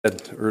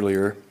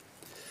Earlier.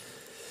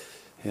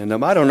 And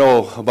I don't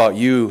know about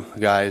you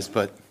guys,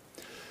 but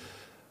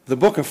the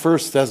book of 1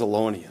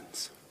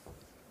 Thessalonians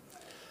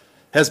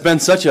has been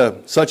such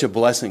a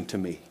blessing to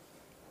me.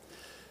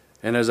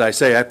 And as I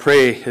say, I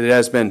pray it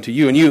has been to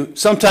you. And you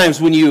sometimes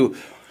when you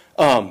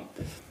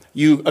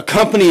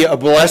accompany a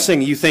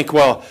blessing, you think,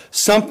 well,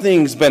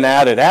 something's been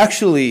added.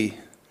 Actually,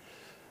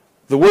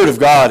 the Word of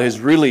God has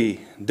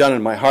really done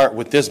in my heart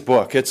with this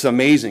book. It's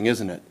amazing,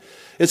 isn't it?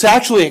 It's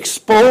actually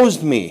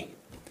exposed me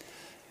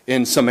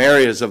in some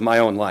areas of my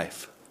own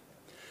life.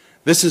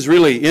 This is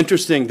really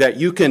interesting that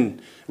you can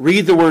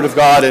read the Word of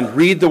God and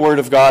read the Word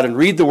of God and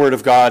read the Word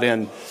of God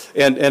and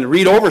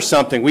read over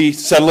something. We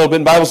said a little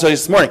bit in Bible study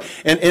this morning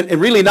and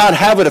really not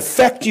have it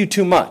affect you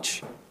too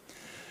much.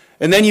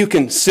 And then you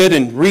can sit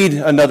and read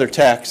another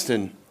text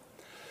and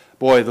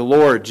boy, the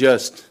Lord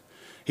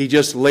He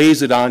just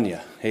lays it on you.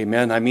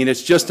 Amen. I mean,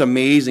 it's just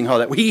amazing how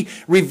that He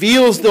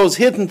reveals those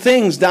hidden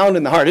things down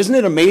in the heart. Isn't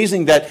it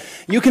amazing that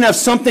you can have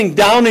something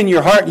down in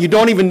your heart and you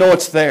don't even know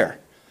it's there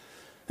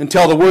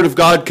until the Word of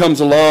God comes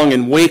along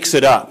and wakes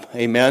it up.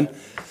 Amen.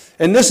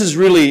 And this is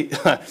really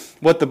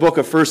what the book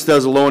of 1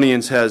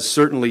 Thessalonians has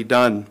certainly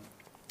done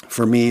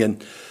for me.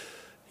 And,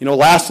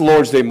 last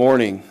Lord's Day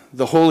morning,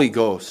 the Holy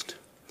Ghost,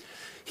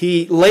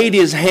 He laid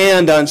His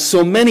hand on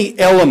so many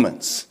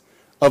elements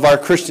of our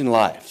Christian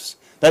lives.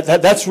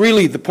 That's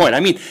really the point. I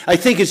mean, I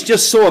think it's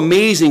just so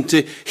amazing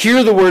to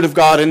hear the Word of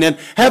God and then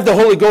have the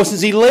Holy Ghost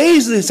as He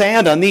lays His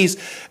hand on these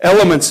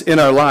elements in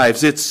our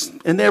lives.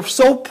 And they're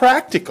so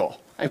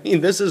practical. I mean,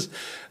 this is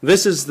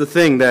the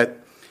thing that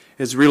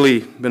has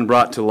really been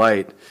brought to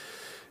light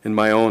in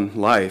my own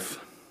life.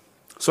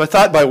 So I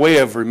thought by way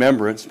of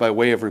remembrance, by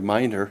way of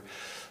reminder,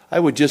 I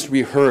would just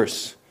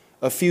rehearse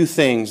a few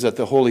things that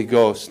the Holy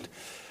Ghost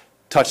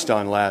touched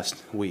on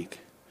last week,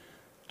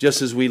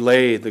 just as we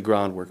lay the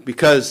groundwork.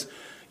 Because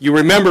you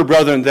remember,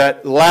 brethren,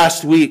 that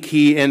last week,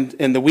 and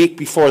the week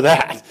before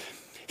that,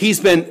 He's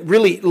been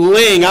really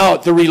laying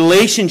out the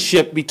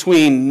relationship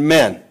between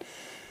men.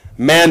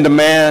 Man to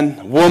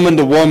man, woman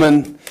to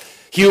woman,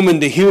 human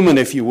to human,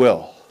 if you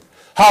will.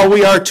 How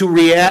we are to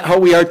react, how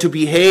we are to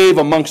behave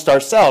amongst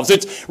ourselves.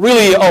 It's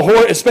really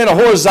it's been a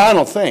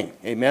horizontal thing.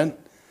 Amen?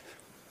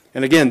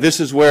 And again, this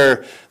is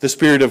where the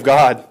Spirit of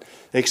God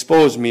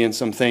exposed me in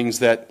some things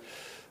that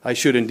I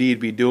should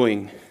indeed be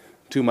doing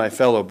to my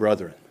fellow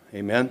brethren.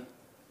 Amen?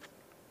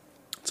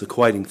 It's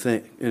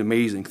an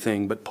amazing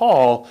thing. But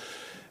Paul,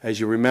 as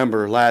you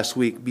remember last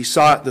week,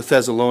 besought the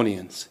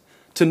Thessalonians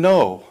to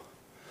know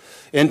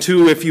and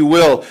to, if you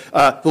will,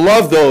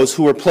 love those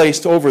who are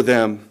placed over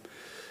them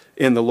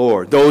in the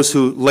Lord, those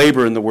who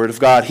labor in the Word of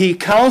God. He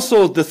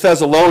counseled the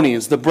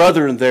Thessalonians, the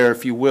brethren there,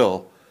 if you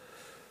will,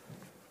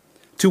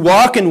 to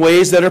walk in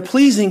ways that are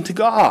pleasing to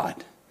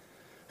God.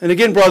 And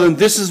again, brethren,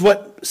 this is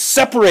what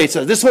separates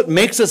us. This is what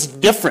makes us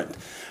different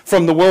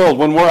from the world.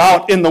 When we're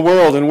out in the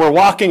world and we're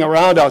walking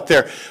around out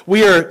there,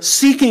 we are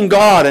seeking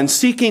God and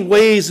seeking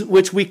ways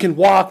which we can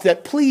walk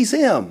that please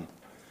Him.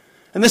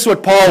 And this is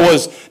what Paul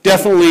was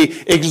definitely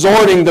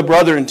exhorting the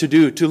brethren to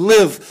do, to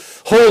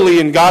live holy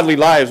and godly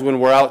lives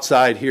when we're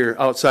outside here,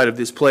 outside of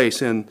this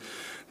place in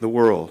the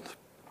world.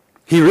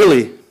 He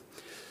really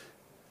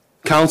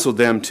counseled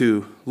them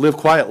to live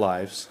quiet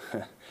lives,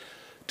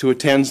 to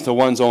attend to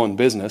one's own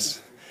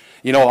business.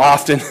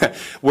 Often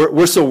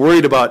we're so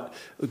worried about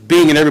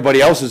being in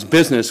everybody else's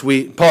business.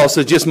 Paul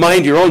says, just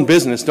mind your own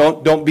business.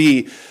 Don't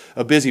be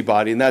a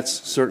busybody. And that's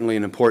certainly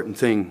an important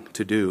thing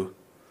to do.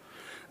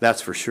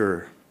 That's for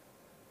sure.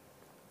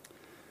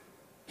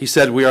 He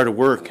said we are to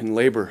work and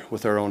labor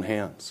with our own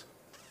hands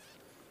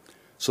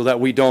so that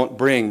we don't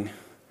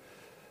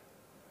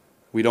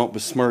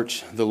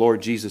besmirch the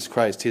Lord Jesus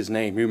Christ, His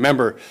name. You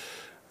remember,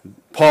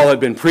 Paul had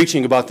been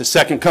preaching about the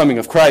second coming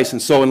of Christ,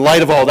 and so in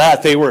light of all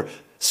that, they were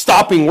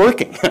stopping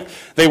working.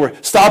 They were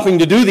stopping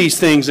to do these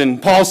things, and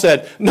Paul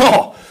said,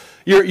 no,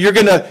 you're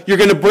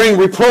gonna bring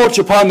reproach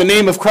upon the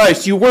name of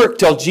Christ. You work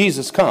till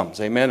Jesus comes.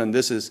 Amen. And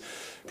this is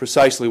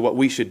precisely what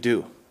we should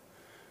do.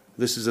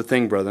 This is a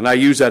thing, brother. And I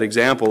use that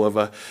example of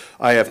a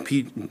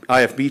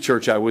IFB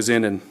church I was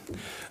in, and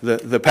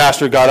the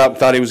pastor got up and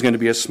thought he was going to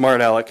be a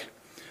smart aleck.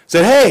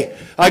 Said, hey,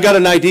 I got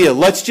an idea.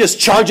 Let's just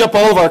charge up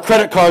all of our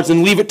credit cards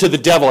and leave it to the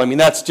devil. I mean,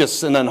 that's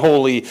just an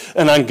unholy,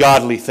 an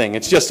ungodly thing.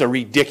 It's just a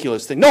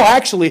ridiculous thing. No,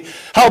 actually,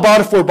 how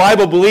about if we're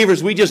Bible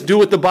believers, we just do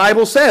what the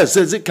Bible says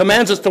it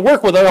commands us to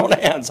work with our own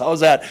hands. How's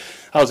that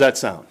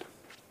sound?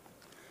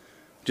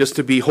 Just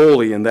to be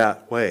holy in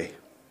that way.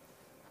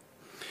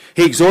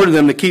 He exhorted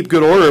them to keep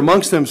good order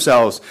amongst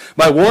themselves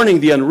by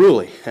warning the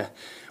unruly.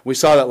 We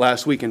saw that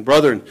last week. And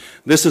brethren,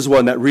 this is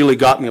one that really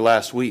got me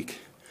last week.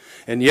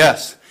 And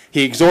yes,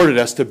 he exhorted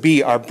us to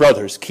be our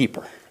brother's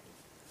keeper.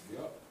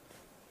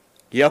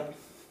 Yep.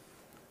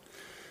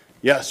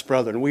 Yes,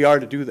 brethren, we are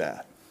to do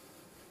that.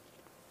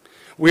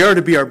 We are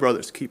to be our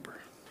brother's keeper.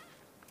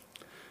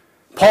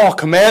 Paul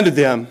commended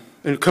them,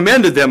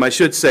 I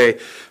should say,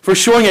 for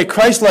showing a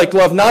Christ-like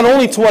love not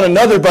only to one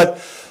another,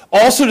 but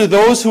also to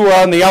those who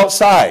are on the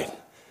outside.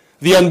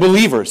 the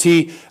unbelievers.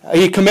 He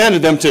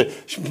commanded them to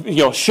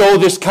show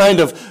this kind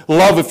of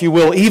love, if you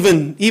will,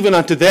 even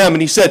unto them.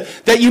 And he said,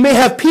 that you may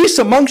have peace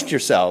amongst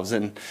yourselves.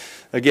 And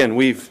again,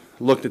 we've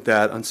looked at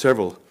that on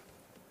several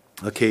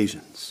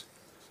occasions.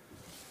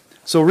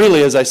 So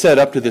really, as I said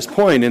up to this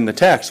point in the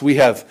text, we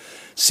have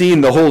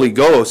seen the Holy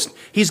Ghost.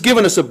 He's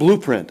given us a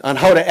blueprint on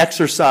how to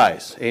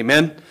exercise,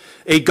 amen,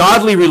 a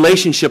godly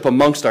relationship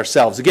amongst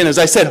ourselves. Again, as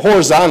I said,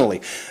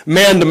 horizontally,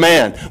 man to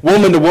man,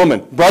 woman to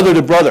woman, brother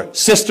to brother,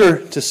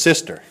 sister to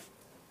sister.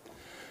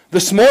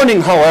 This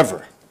morning,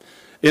 however,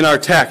 in our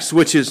text,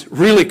 which is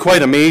really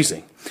quite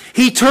amazing,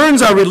 he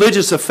turns our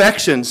religious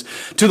affections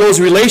to those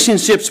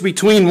relationships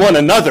between one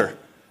another,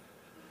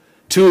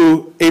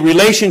 to a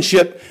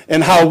relationship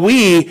and how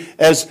we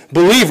as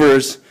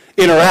believers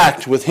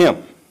interact with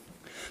him.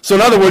 So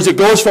in other words, it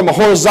goes from a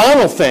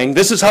horizontal thing,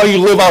 this is how you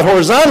live out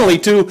horizontally,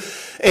 to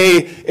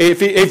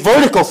a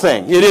vertical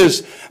thing. It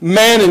is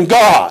man and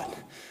God.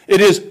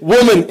 It is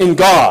woman in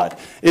God.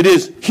 It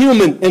is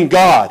human in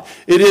God.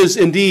 It is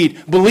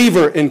indeed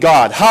believer in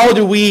God. How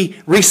do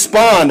we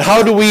respond?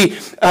 How do we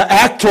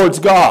act towards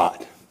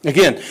God?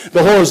 Again,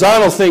 the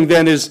horizontal thing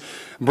then is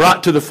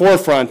brought to the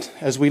forefront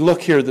as we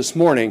look here this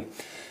morning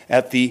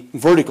at the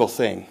vertical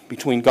thing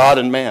between God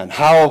and man.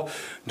 How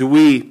do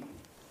we,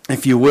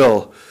 if you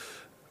will,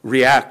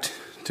 react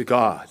to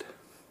God?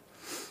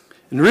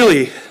 And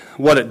really,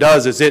 what it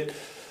does is it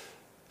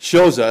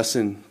shows us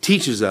and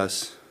teaches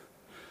us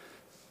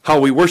how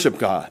we worship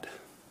God,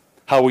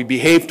 how we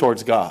behave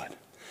towards God.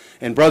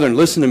 And brethren,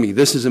 listen to me,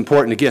 this is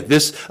important again.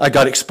 This, I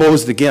got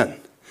exposed again.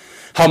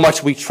 How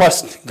much we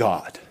trust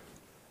God.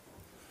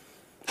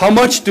 How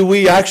much do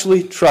we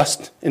actually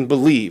trust and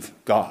believe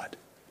God?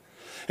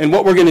 And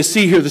what we're going to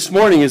see here this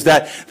morning is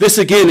that this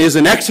again is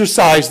an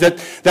exercise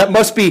that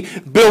must be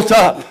built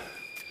up.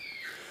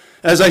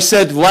 As I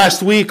said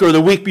last week or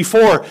the week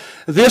before,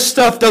 this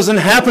stuff doesn't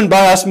happen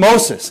by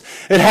osmosis.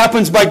 It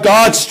happens by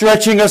God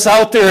stretching us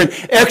out there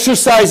and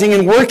exercising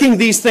and working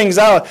these things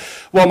out.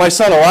 Well, my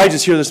son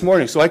Elijah's here this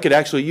morning, so I could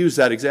actually use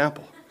that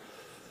example.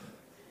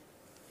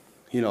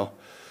 You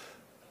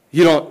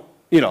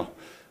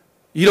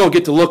don't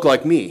get to look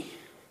like me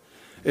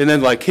and then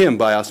like him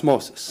by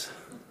osmosis.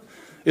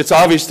 It's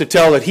obvious to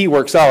tell that he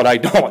works out. I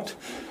don't.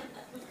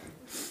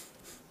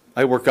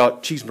 I work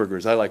out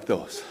cheeseburgers. I like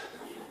those.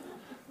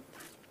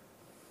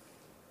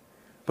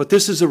 But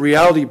this is a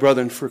reality,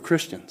 brethren, for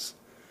Christians.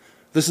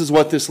 This is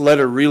what this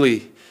letter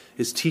really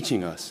is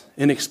teaching us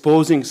and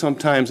exposing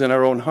sometimes in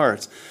our own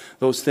hearts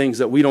those things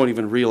that we don't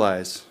even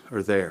realize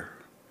are there.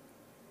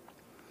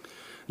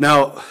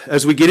 Now,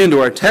 as we get into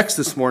our text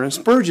this morning,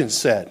 Spurgeon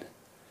said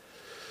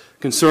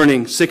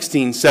concerning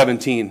 16,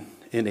 17,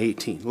 and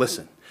 18,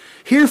 listen.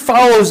 Here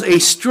follows a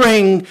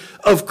string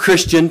of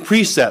Christian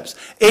precepts,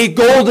 a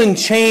golden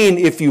chain,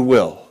 if you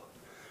will.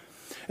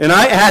 And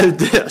I added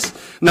this,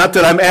 not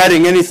that I'm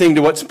adding anything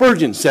to what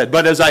Spurgeon said,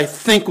 but as I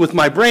think with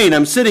my brain,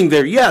 I'm sitting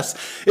there, yes,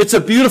 it's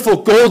a beautiful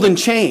golden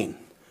chain.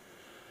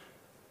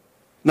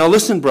 Now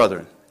listen,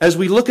 brethren, as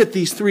we look at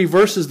these three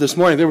verses this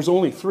morning, there was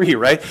only three,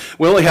 right?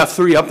 We only have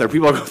three up there.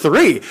 People go,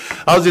 three?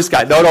 How's this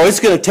guy? No, it's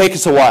going to take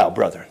us a while,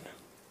 brethren.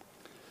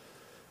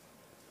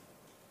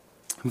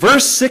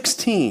 Verse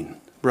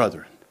 16,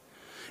 brethren,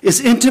 is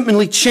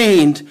intimately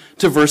chained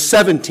to verse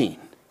 17.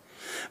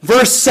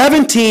 Verse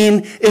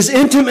 17 is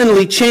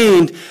intimately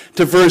chained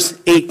to verse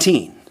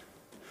 18,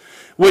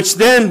 which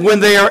then,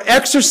 when they are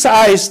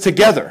exercised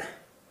together,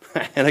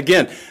 and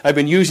again, I've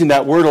been using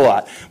that word a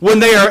lot, when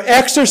they are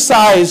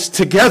exercised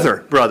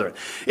together, brethren,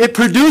 it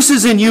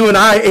produces in you and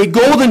I a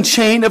golden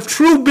chain of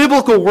true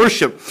biblical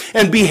worship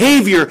and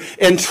behavior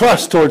and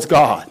trust towards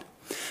God.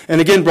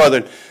 And again,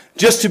 brethren,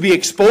 just to be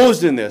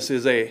exposed in this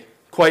is a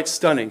quite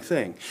stunning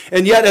thing.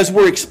 And yet, as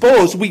we're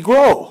exposed, we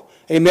grow.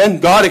 Amen.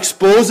 God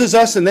exposes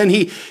us, and then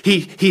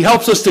He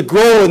helps us to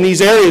grow in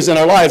these areas in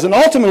our lives. And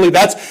ultimately,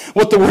 that's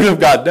what the Word of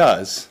God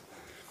does.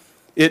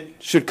 It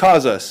should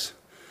cause us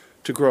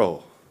to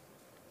grow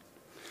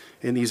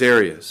in these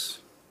areas.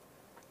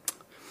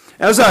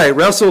 As I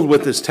wrestled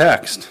with this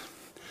text,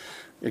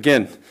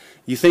 again,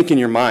 you think in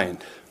your mind,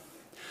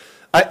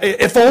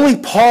 if only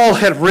Paul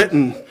had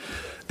written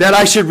that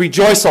I should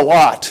rejoice a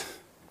lot.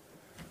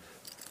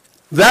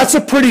 That's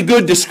a pretty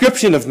good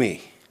description of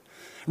me.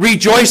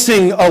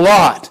 Rejoicing a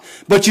lot.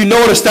 But you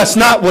notice that's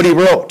not what he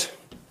wrote.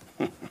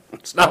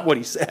 It's not what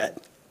he said.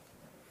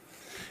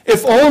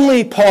 If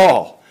only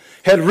Paul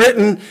had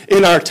written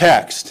in our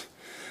text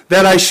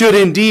that I should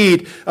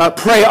indeed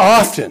pray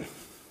often,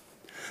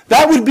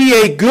 that would be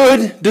a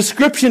good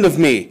description of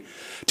me,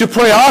 to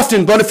pray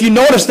often. But if you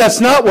notice,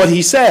 that's not what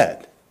he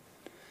said.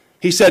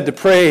 He said to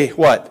pray,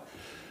 what?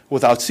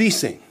 Without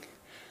ceasing.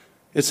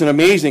 It's an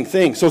amazing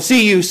thing. So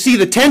you see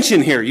the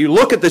tension here. You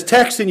look at the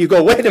text and you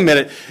go, wait a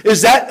minute,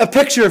 is that a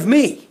picture of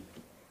me?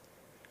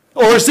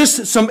 Or is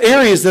this some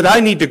areas that I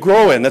need to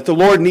grow in, that the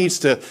Lord needs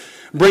to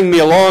bring me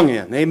along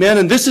in? Amen?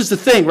 And this is the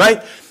thing,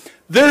 right?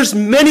 There's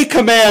many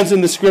commands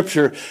in the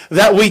Scripture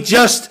that we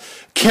just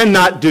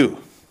cannot do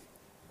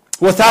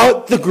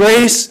without the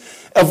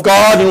grace of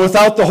God and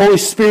without the Holy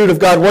Spirit of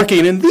God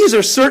working. And these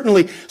are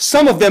certainly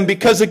some of them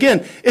because,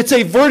 again, it's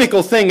a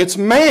vertical thing. It's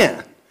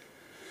man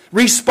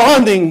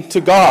responding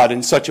to God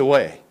in such a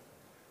way.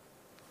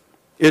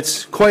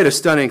 It's quite a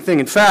stunning thing.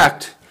 In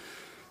fact,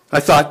 I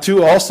thought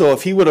too also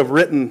if he would have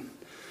written,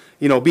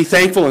 be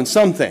thankful in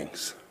some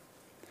things.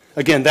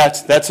 Again,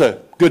 that's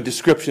a good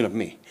description of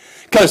me.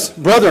 Because,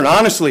 brethren,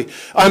 honestly,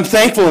 I'm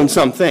thankful in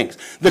some things.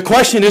 The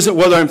question isn't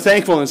whether I'm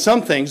thankful in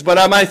some things, but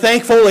am I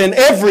thankful in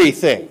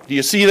everything? Do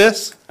you see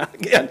this?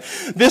 Again,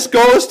 this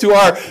goes to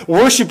our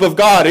worship of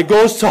God. It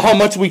goes to how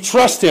much we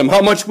trust Him,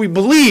 how much we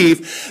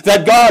believe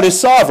that God is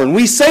sovereign.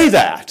 We say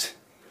that.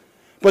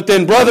 But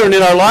then, brethren,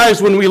 in our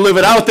lives, when we live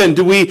it out, then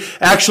do we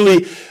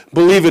actually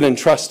believe it and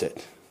trust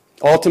it?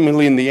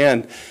 Ultimately, in the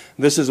end,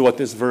 this is what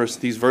these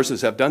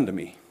verses have done to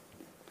me.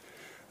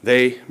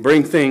 They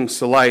bring things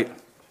to light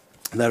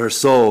that are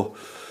so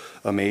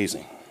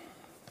amazing.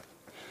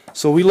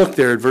 So we look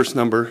there at verse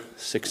number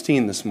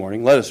 16 this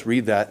morning. Let us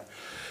read that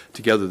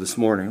together this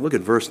morning. Look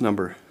at verse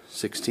number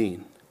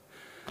 16.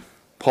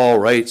 Paul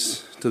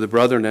writes to the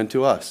brethren and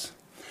to us,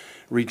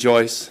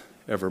 rejoice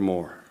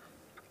evermore.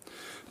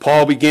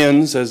 Paul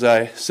begins, as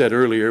I said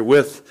earlier,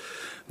 with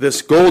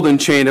this golden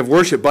chain of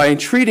worship by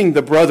entreating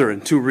the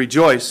brethren to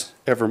rejoice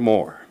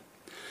evermore.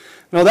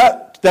 Now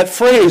that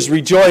phrase,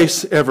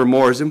 rejoice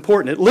evermore, is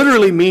important. It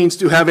literally means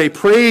to have a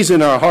praise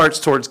in our hearts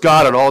towards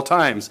God at all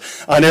times,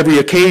 on every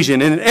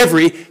occasion, and in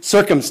every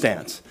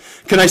circumstance.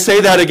 Can I say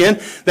that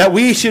again? That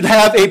we should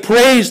have a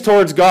praise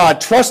towards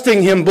God,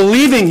 trusting Him,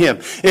 believing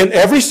Him in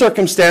every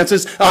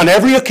circumstances, on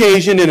every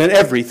occasion, and in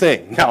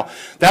everything. Now,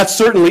 that's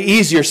certainly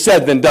easier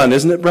said than done,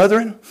 isn't it,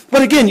 brethren?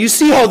 But again, you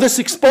see how this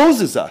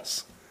exposes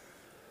us.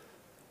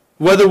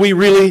 Whether we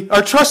really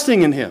are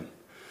trusting in Him.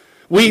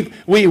 We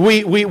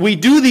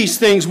do these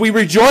things. We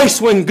rejoice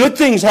when good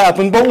things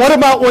happen. But what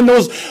about when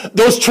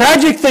those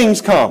tragic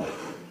things come?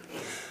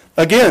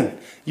 Again,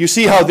 you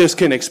see how this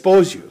can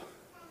expose you.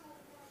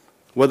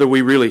 Whether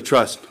we really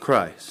trust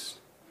Christ.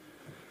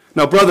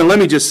 Now, brethren, let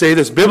me just say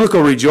this.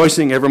 Biblical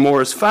rejoicing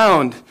evermore is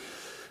found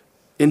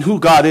in who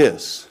God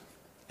is.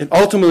 And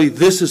ultimately,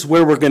 this is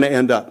where we're going to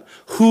end up.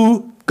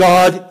 Who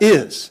God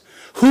is.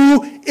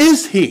 Who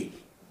is He?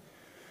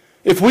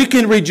 If we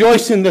can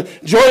rejoice in the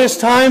joyous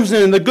times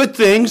and in the good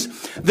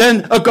things,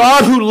 then a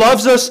God who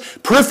loves us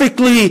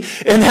perfectly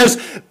and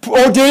has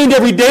ordained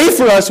every day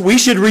for us, we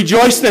should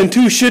rejoice then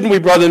too, shouldn't we,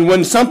 brethren?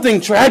 When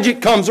something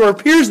tragic comes or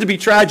appears to be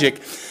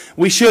tragic,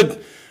 we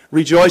should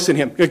rejoice in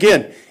Him.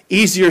 Again,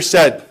 easier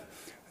said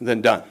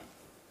than done.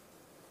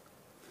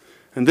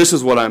 And this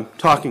is what I'm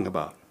talking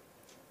about.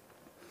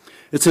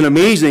 It's an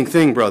amazing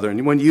thing,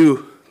 brethren, when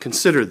you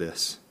consider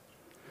this.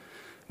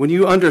 When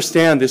you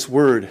understand this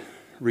word,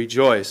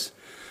 rejoice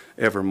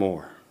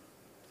evermore.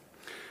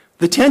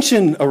 The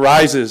tension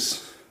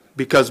arises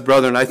because,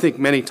 brethren, I think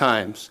many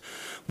times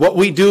what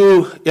we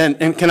do,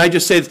 and can I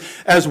just say,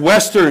 as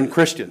Western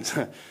Christians,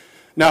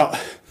 now,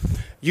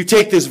 you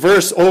take this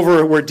verse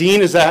over where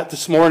Dean is at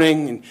this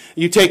morning, and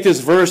you take this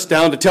verse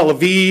down to Tel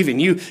Aviv,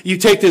 and you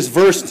take this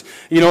verse,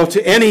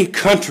 to any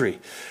country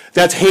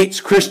that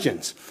hates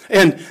Christians,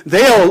 and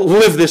they'll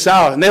live this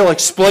out, and they'll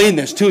explain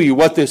this to you,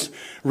 what this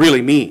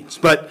really means.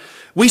 But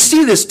we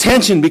see this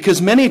tension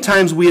because many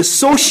times we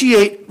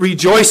associate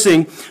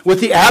rejoicing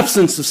with the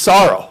absence of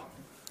sorrow.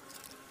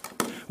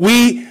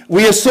 We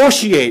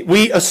associate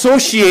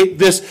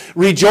this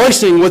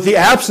rejoicing with the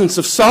absence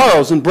of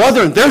sorrows. And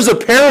brethren, there's a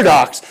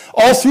paradox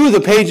all through the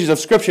pages of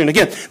Scripture. And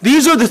again,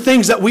 these are the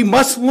things that we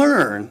must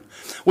learn.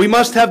 We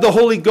must have the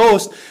Holy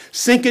Ghost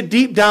sink it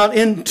deep down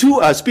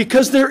into us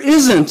because there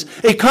isn't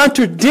a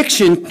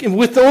contradiction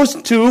with those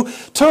two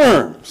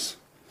terms.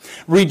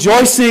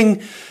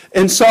 Rejoicing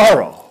and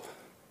sorrow.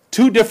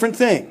 Two different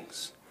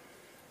things.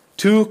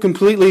 Two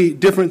completely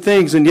different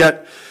things, and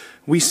yet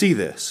we see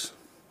this.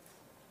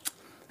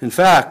 In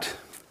fact,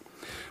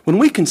 when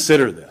we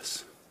consider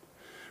this,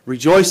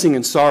 rejoicing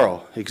and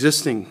sorrow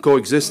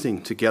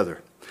coexisting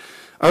together,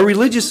 our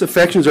religious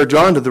affections are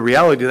drawn to the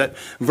reality that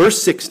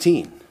verse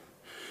 16,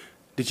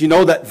 did you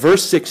know that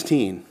verse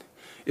 16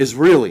 is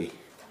really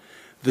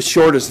the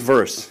shortest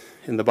verse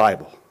in the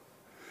Bible?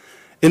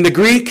 In the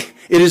Greek,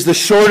 it is the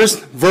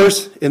shortest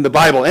verse in the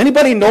Bible.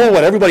 Anybody know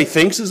what everybody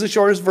thinks is the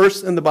shortest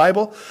verse in the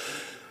Bible?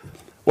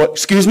 Well,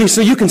 excuse me,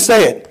 so you can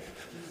say it.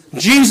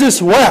 Jesus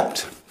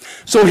wept.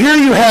 So here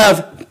you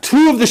have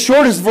two of the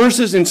shortest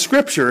verses in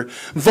Scripture,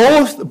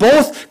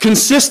 both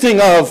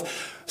consisting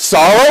of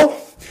sorrow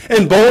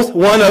and both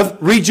one of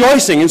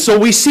rejoicing. And so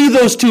we see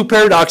those two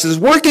paradoxes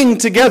working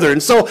together.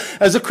 And so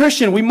as a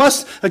Christian, we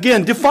must,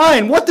 again,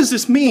 define, what does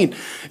this mean?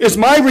 Is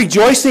my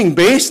rejoicing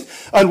based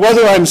on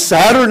whether I'm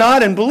sad or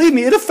not? And believe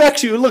me, it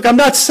affects you. Look, I'm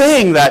not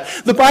saying that.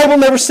 The Bible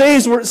never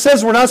says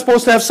we're not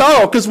supposed to have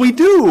sorrow, because we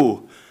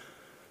do.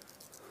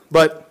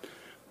 But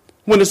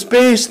when it's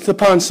based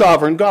upon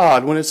sovereign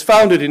God, when it's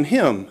founded in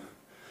Him,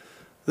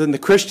 then the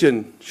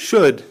Christian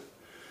should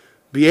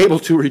be able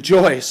to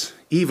rejoice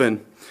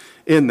even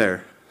in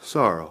their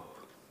sorrow.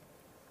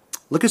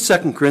 Look at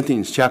 2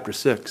 Corinthians chapter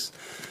 6.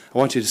 I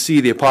want you to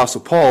see the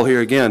Apostle Paul here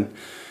again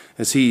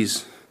as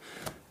he's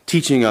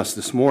teaching us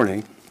this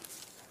morning.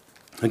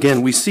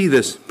 Again, we see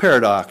this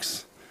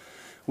paradox.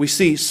 We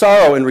see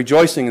sorrow and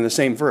rejoicing in the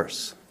same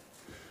verse.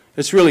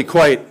 It's really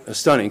quite a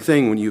stunning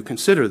thing when you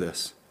consider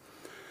this.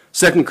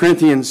 2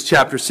 Corinthians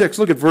chapter 6,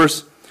 look at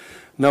verse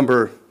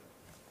number,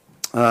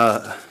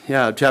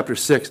 chapter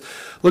 6.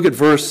 Look at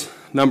verse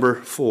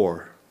number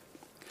 4.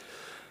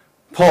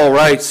 Paul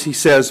writes, he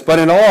says, "But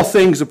in all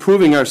things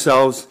approving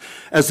ourselves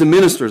as the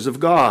ministers of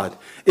God,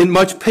 in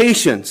much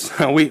patience."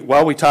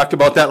 We talked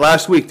about that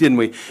last week, didn't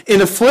we? "In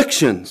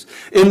afflictions,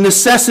 in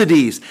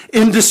necessities,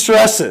 in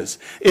distresses,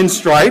 in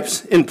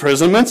stripes,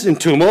 imprisonments, in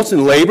tumults,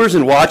 in labors,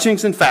 in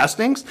watchings, and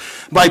fastings,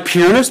 by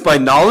pureness, by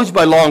knowledge,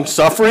 by long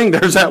suffering."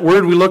 There's that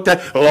word we looked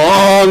at,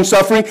 long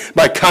suffering.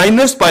 "By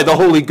kindness, by the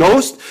Holy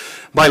Ghost,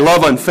 by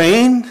love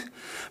unfeigned,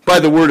 by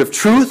the word of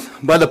truth,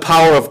 by the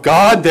power of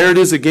God," there it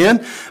is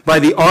again, "by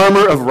the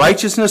armor of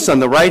righteousness on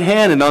the right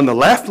hand and on the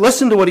left."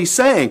 Listen to what he's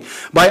saying.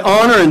 "By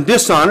honor and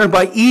dishonor,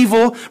 by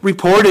evil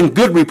report and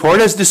good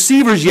report, as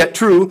deceivers yet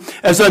true,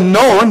 as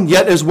unknown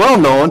yet as well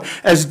known,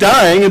 as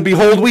dying and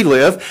behold we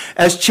live,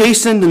 as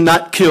chastened and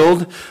not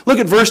killed." Look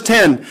at verse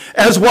 10.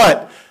 "As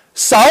what?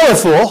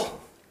 Sorrowful,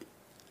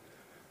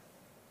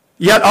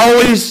 yet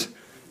always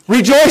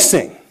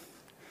rejoicing."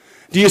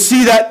 Do you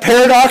see that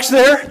paradox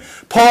there?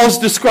 Paul's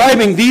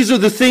describing these are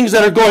the things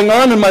that are going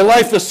on in my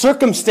life, the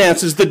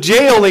circumstances, the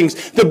jailings,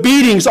 the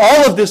beatings,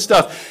 all of this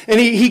stuff. And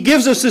he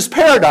gives us this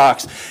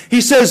paradox. He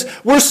says,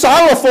 we're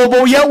sorrowful,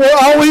 but yet we're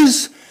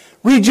always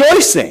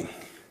rejoicing.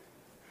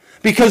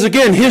 Because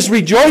again, his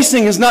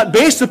rejoicing is not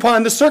based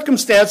upon the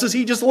circumstances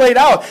he just laid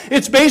out.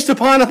 It's based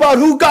upon about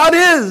who God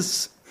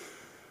is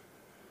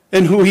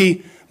and who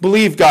he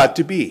believed God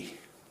to be.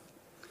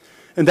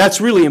 And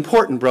that's really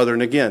important,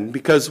 brethren, again,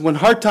 because when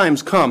hard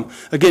times come,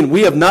 again,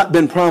 we have not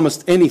been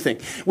promised anything.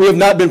 We have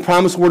not been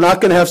promised we're not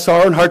going to have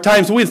sorrow and hard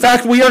times. In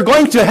fact, we are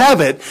going to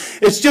have it.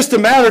 It's just a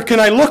matter, can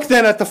I look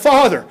then at the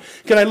Father?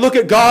 Can I look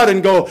at God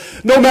and go,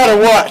 no matter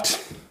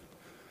what,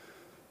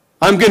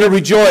 I'm going to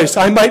rejoice.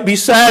 I might be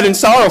sad and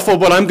sorrowful,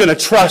 but I'm going to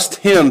trust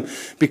him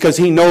because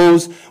he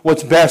knows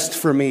what's best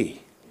for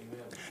me.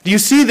 Amen. Do you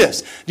see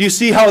this? Do you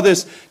see how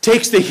this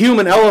takes the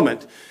human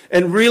element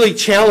and really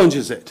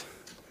challenges it?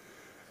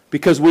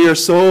 Because we are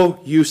so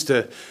used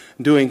to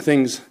doing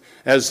things,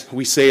 as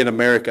we say in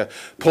America,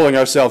 pulling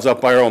ourselves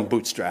up by our own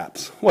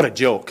bootstraps. What a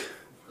joke.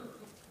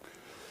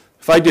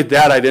 If I did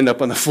that, I'd end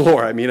up on the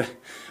floor. I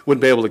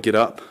wouldn't be able to get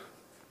up.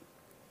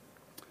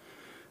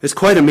 It's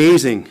quite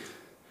amazing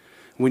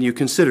when you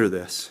consider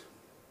this.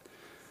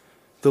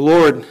 The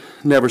Lord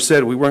never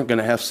said we weren't going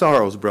to have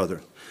sorrows,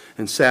 brother,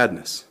 and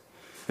sadness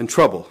and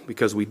trouble,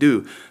 because we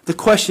do. The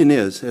question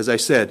is, as I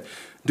said,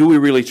 do we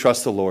really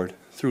trust the Lord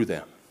through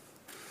them?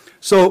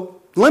 So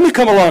let me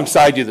come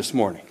alongside you this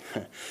morning.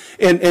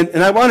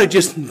 And I want to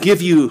just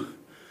give you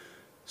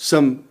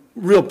some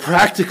real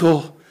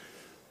practical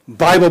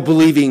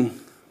Bible-believing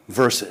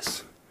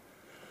verses.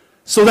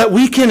 So that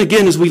we can,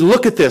 again, as we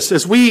look at this,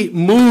 as we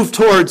move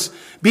towards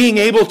being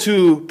able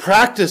to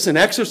practice and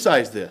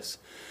exercise this,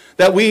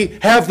 that we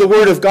have the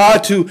Word of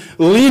God to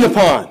lean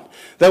upon,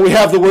 that we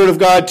have the Word of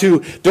God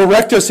to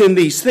direct us in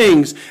these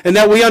things, and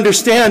that we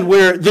understand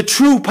where the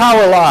true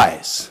power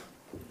lies.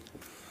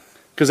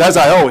 Because as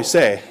I always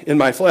say, in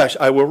my flesh,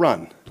 I will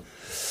run.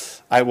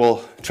 I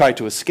will try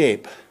to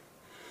escape.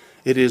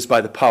 It is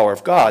by the power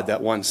of God that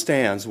one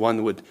stands.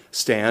 One would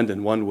stand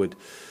and one would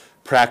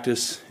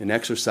practice and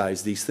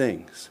exercise these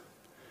things.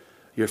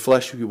 Your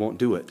flesh, you won't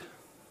do it.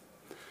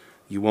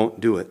 You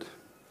won't do it.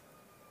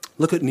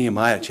 Look at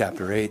Nehemiah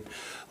chapter 8.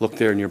 Look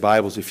there in your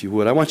Bibles if you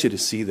would. I want you to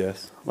see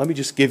this. Let me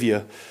just give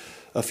you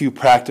a few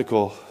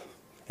practical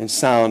and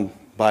sound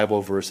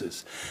Bible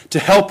verses to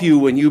help you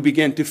when you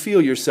begin to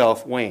feel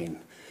yourself wane,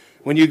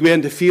 when you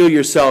begin to feel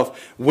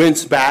yourself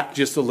wince back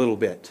just a little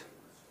bit.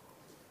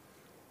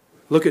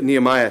 Look at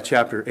Nehemiah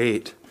chapter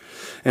 8.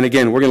 And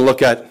again, we're going to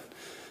look at,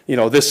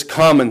 this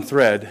common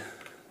thread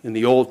in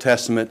the Old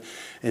Testament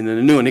and in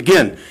the New. And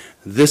again,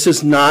 this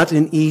is not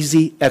an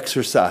easy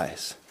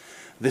exercise.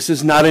 This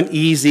is not an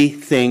easy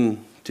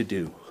thing to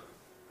do.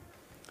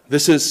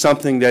 This is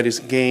something that is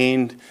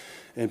gained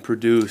and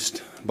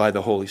produced by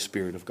the Holy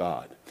Spirit of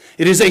God.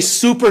 It is a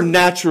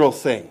supernatural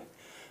thing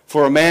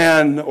for a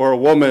man or a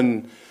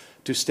woman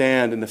to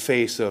stand in the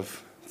face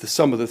of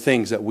some of the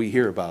things that we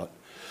hear about.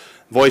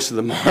 Voice of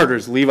the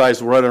Martyrs.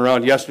 Levi's running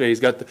around yesterday. He's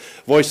got the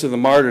Voice of the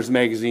Martyrs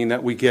magazine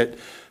that we get.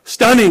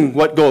 Stunning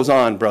what goes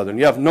on, brethren.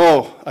 You have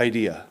no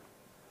idea.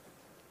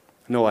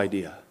 No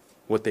idea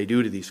what they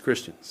do to these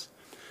Christians.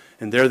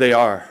 And there they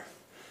are,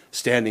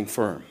 standing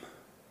firm,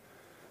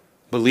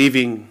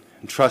 believing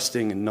and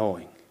trusting and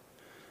knowing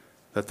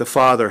that the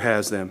Father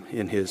has them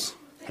in his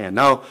hand.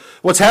 Now,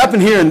 what's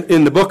happened here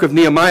in the book of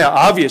Nehemiah,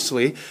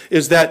 obviously,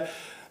 is that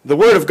the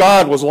Word of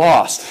God was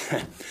lost.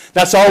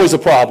 That's always a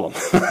problem.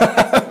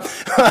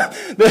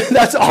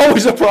 That's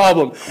always a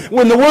problem.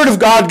 When the Word of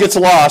God gets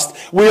lost,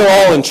 we're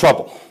all in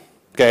trouble.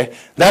 Okay?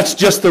 That's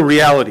just the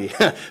reality.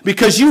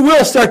 Because you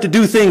will start to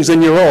do things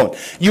on your own.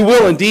 You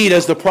will indeed,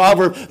 as the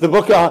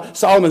book of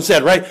Solomon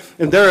said, right?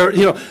 And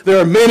there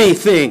are many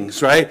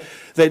things, right,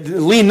 that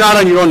lean not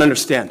on your own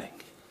understanding.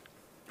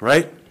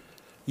 Right?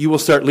 You will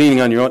start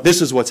leaning on your own.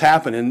 This is what's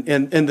happened.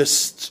 And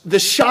the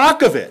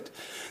shock of it.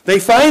 They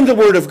find the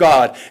Word of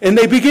God, and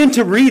they begin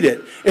to read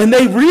it, and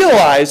they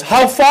realize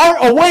how far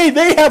away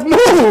they have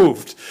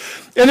moved.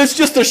 And it's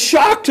just a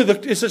shock to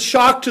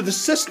the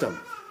system,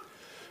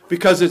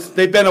 because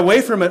they've been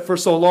away from it for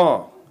so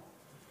long.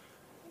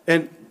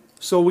 And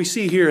so we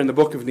see here in the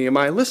book of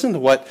Nehemiah, listen to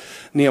what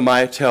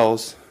Nehemiah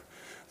tells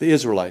the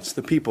Israelites,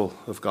 the people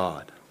of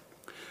God.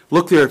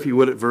 Look there, if you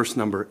would, at verse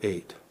number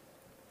 8.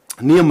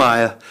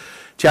 Nehemiah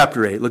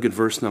chapter 8, look at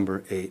verse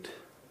number 8.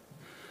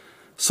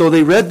 So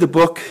they read the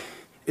book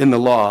in the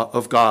law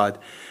of God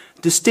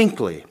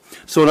distinctly.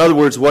 So in other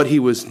words, what he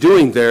was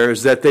doing there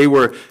is that they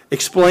were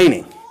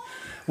explaining.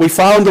 We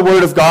found the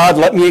Word of God,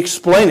 let me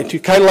explain it to you,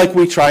 kind of like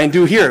we try and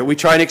do here. We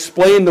try and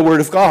explain the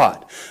Word of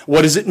God.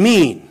 What does it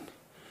mean?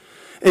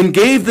 And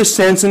gave the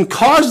sense and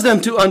caused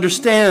them to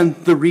understand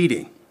the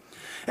reading.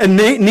 And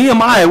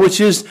Nehemiah, which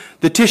is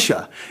the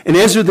Tisha, and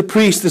Ezra the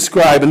priest, the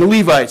scribe, and the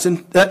Levites, and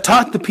that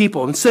taught the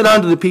people, and said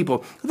unto the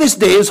people, this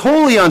day is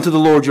holy unto the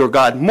Lord your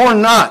God.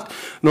 Mourn not,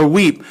 nor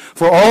weep.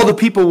 For all the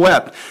people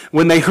wept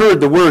when they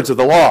heard the words of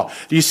the law.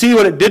 Do you see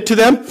what it did to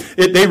them?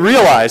 They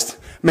realized,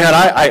 man,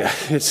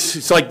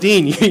 it's like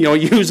Dean,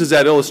 uses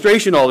that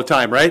illustration all the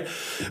time, right?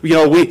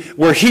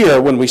 We're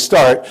here when we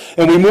start,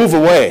 and we move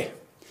away.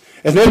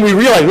 And then we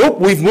realize,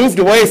 we've moved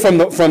away from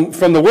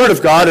the Word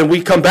of God, and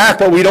we come back,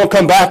 but we don't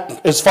come back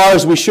as far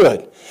as we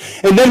should.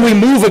 And then we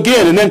move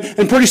again,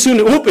 and pretty soon,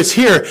 it's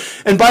here.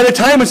 And by the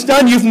time it's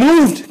done, you've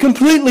moved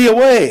completely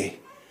away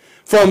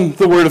from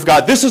the Word of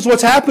God. This is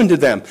what's happened to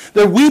them.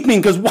 They're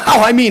weeping because,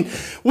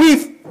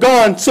 we've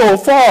gone so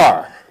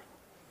far.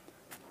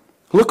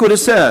 Look what it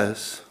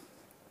says.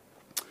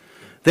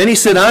 Then he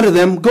said unto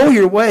them, go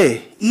your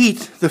way,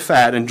 eat the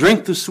fat, and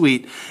drink the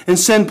sweet, and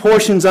send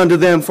portions unto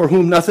them for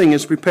whom nothing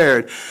is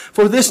prepared.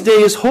 For this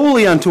day is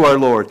holy unto our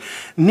Lord.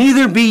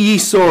 Neither be ye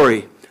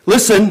sorry.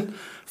 Listen,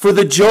 for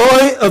the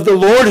joy of the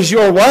Lord is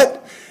your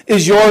what?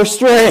 Is your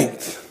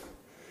strength.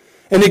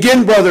 And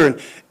again, brethren,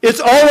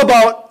 it's all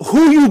about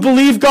who you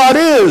believe God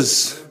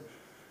is.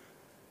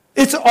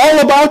 It's all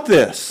about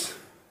this.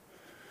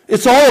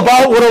 It's all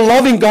about what a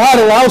loving God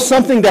allows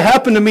something to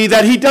happen to me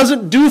that he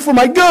doesn't do for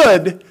my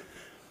good.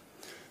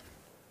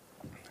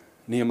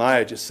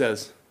 Nehemiah just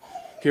says,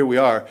 here we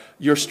are.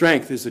 Your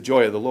strength is the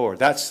joy of the Lord.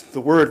 That's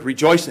the word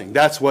rejoicing.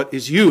 That's what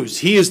is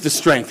used. He is the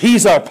strength.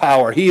 He's our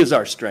power. He is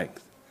our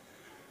strength.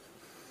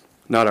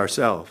 Not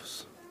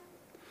ourselves.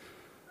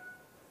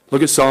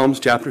 Look at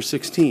Psalms chapter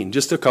 16.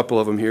 Just a couple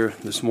of them here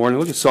this morning.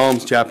 Look at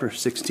Psalms chapter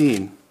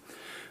 16.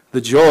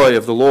 The joy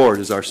of the Lord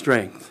is our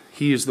strength.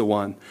 He is the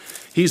one.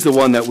 He's the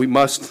one that we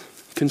must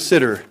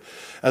consider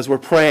as we're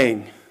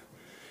praying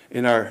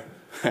in our,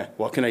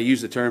 what can I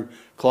use the term,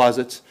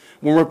 closets.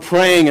 When we're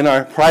praying in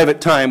our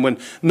private time when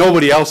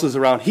nobody else is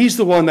around, he's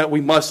the one that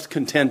we must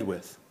contend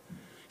with.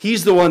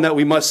 He's the one that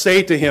we must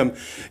say to him,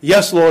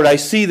 yes, Lord, I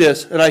see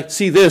this, and I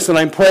see this, and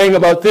I'm praying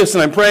about this,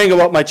 and I'm praying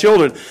about my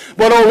children.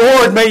 But, oh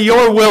Lord, may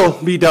your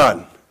will be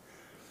done.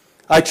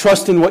 I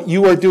trust in what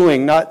you are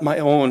doing, not my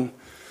own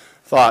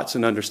thoughts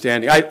and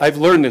understanding. I've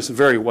learned this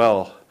very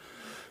well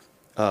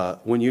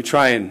when you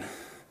try and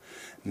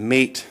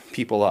mate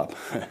people up.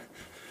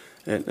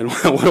 And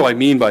what do I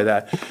mean by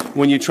that?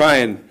 When you try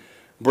and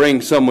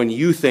bring someone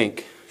you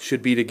think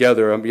should be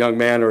together, a young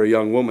man or a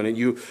young woman, and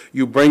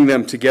you bring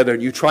them together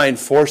and you try and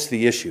force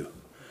the issue.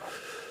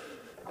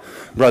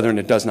 Brethren,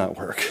 it does not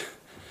work.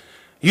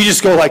 You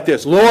just go like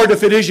this, Lord,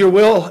 if it is your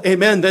will,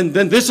 amen,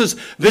 then this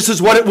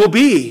is what it will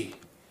be.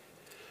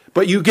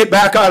 But you get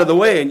back out of the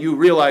way and you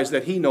realize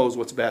that he knows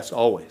what's best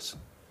always.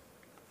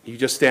 You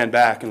just stand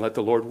back and let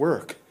the Lord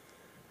work.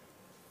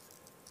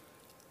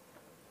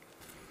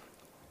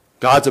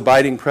 God's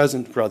abiding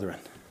presence, brethren,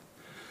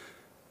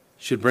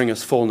 should bring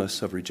us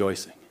fullness of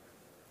rejoicing.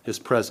 His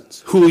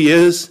presence. Who he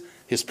is,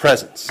 his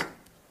presence.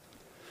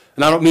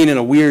 And I don't mean in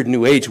a weird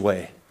New Age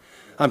way.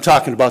 I'm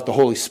talking about the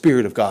Holy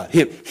Spirit of God.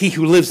 He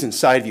who lives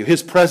inside of you.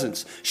 His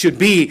presence should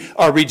be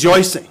our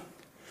rejoicing.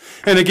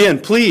 And again,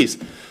 please,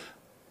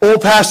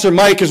 old Pastor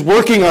Mike is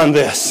working on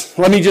this.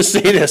 Let me just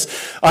say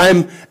this.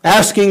 I'm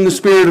asking the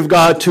Spirit of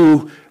God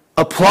to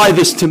apply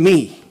this to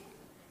me.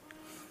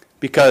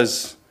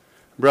 Because,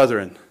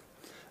 brethren,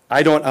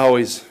 I don't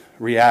always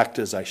react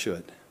as I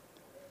should.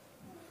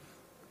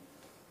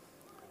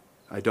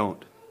 I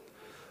don't.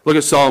 Look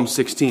at Psalm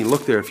 16.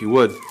 Look there if you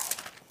would,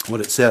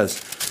 what it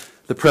says.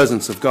 The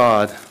presence of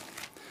God,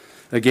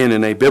 again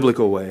in a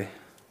biblical way.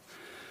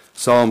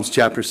 Psalms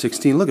chapter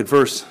 16. Look at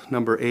verse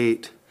number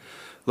 8.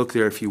 Look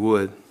there if you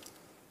would.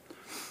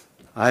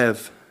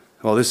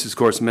 This is of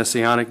course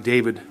Messianic,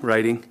 David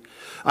writing.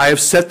 I have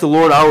set the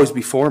Lord always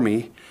before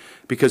me,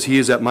 because he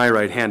is at my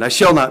right hand. I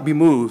shall not be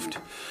moved.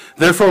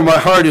 Therefore my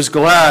heart is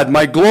glad.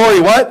 My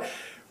glory, what?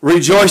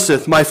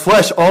 Rejoiceth. My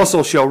flesh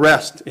also shall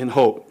rest in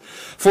hope.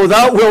 For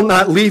thou wilt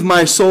not leave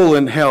my soul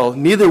in hell,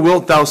 neither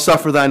wilt thou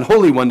suffer thine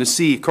Holy One to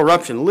see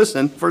corruption.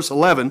 Listen, verse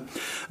 11.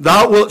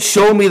 Thou wilt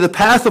show me the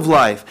path of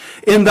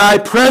life. In thy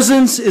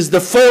presence is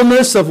the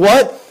fullness of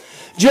what?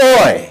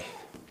 Joy.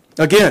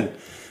 Again,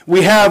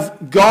 we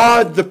have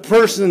God, the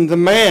person, the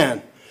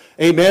man.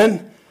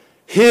 Amen.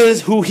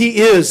 Who he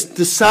is,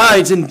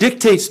 decides and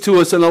dictates to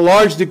us in a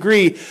large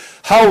degree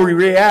how we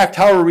react,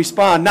 how we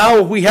respond.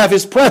 Now we have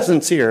his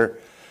presence here,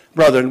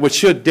 brethren, which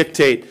should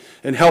dictate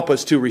and help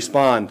us to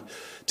respond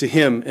to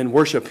him and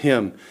worship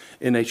him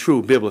in a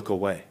true biblical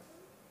way.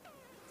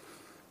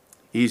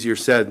 Easier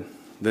said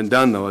than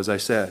done, though, as I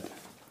said.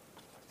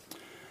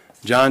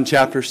 John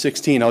chapter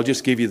 16, I'll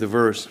just give you the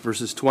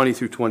verses 20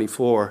 through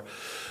 24.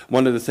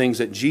 One of the things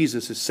that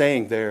Jesus is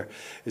saying there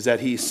is that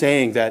he's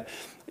saying that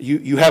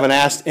you haven't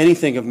asked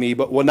anything of me,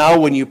 but now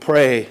when you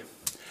pray,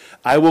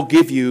 I will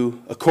give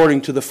you,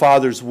 according to the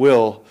Father's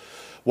will,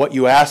 what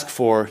you ask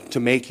for to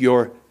make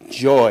your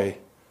joy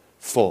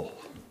full.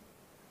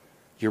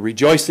 Your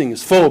rejoicing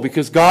is full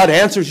because God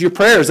answers your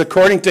prayers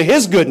according to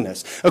his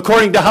goodness,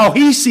 according to how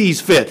he sees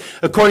fit,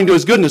 according to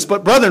his goodness.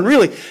 But brethren,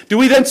 really, do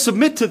we then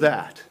submit to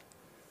that?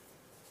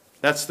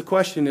 That's the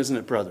question, isn't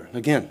it, brethren?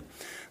 Again,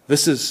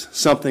 this is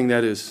something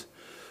that is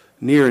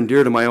near and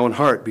dear to my own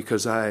heart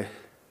because I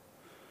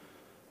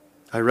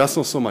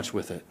wrestle so much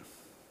with it.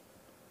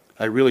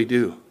 I really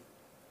do.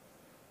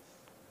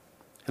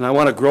 And I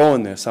want to grow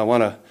in this.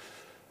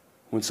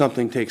 When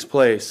something takes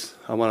place,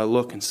 I want to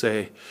look and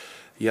say,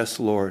 yes,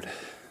 Lord,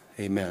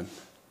 amen.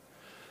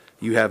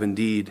 You have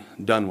indeed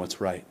done what's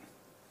right.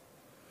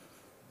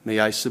 May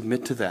I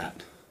submit to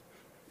that.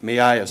 May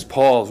I, as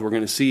Paul, as we're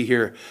going to see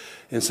here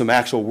in some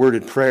actual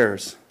worded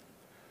prayers,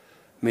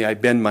 may I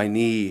bend my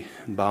knee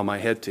and bow my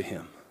head to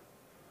him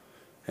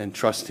and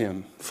trust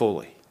him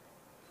fully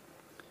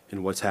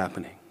in what's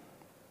happening.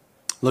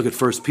 Look at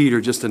 1 Peter,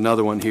 just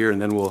another one here,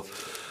 and then we'll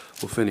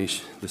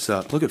finish this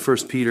up. Look at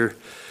 1 Peter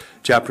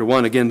chapter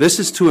 1. Again, this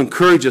is to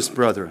encourage us,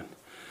 brethren,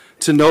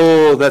 to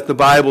know that the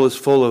Bible is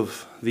full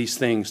of these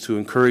things to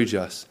encourage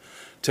us,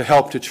 to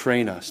help to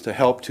train us, to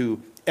help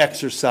to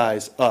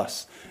exercise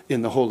us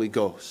in the Holy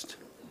Ghost,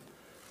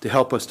 to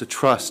help us to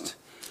trust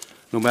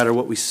no matter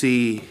what we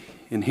see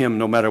in him,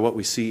 no matter what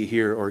we see,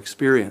 hear, or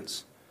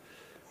experience.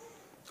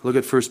 Look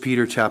at 1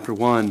 Peter chapter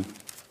 1.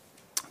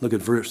 Look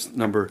at verse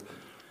number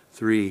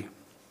 3.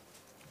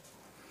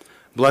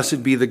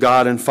 Blessed be the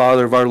God and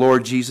Father of our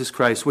Lord Jesus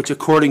Christ, which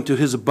according to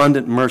his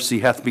abundant mercy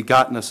hath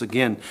begotten us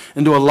again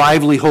into a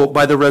lively hope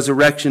by the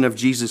resurrection of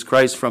Jesus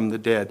Christ from the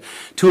dead,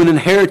 to an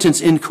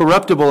inheritance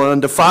incorruptible and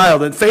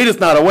undefiled, that fadeth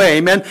not away,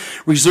 amen,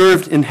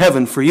 reserved in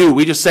heaven for you.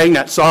 We just sang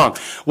that song.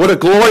 What a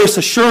glorious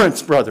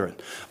assurance, brethren.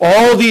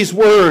 All these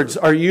words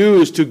are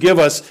used to give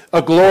us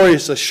a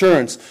glorious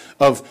assurance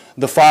of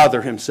the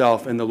Father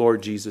himself and the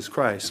Lord Jesus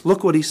Christ.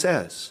 Look what he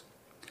says.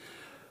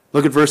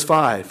 Look at verse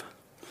 5.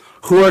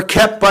 Who are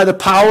kept by the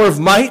power of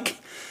Mike,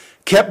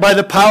 kept by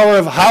the power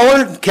of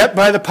Howard, kept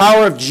by the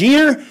power of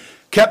Jeter,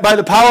 kept by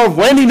the power of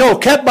Wendy. No,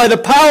 kept by the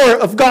power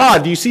of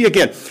God. Do you see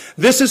again?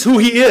 This is who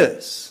he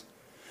is.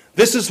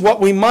 This is what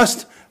we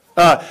must,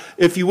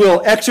 if you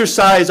will,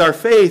 exercise our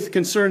faith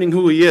concerning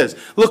who he is.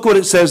 Look what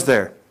it says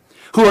there.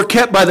 Who are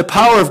kept by the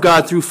power of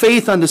God through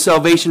faith unto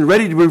salvation,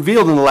 ready to be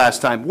revealed in the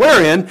last time,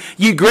 wherein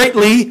ye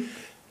greatly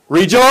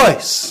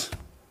rejoice.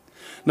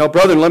 Now,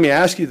 brethren, let me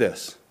ask you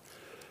this.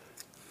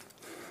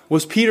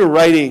 Was Peter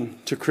writing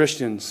to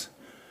Christians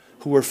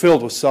who were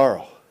filled with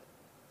sorrow?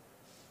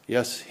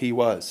 Yes, he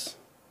was.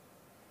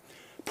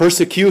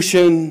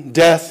 Persecution,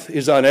 death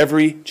is on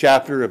every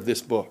chapter of this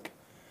book.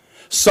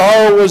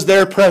 Sorrow was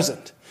there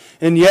present.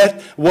 And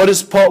yet, what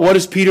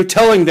is Peter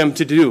telling them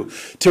to do?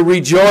 To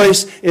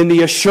rejoice in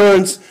the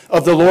assurance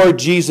of the Lord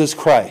Jesus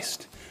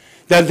Christ.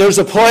 That there's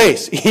a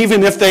place,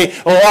 even if they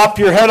lop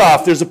your head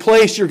off, there's a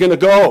place you're going to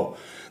go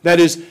that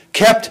is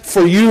kept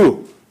for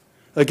you.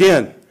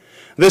 Again,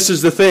 this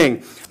is the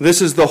thing.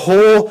 This is the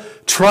whole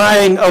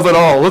trying of it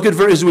all. Look at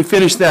as we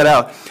finish that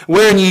out.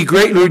 Wherein ye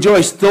greatly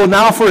rejoice, though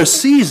now for a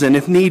season,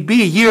 if need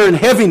be, ye are in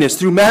heaviness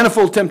through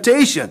manifold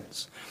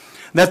temptations.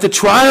 That the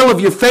trial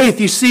of your faith,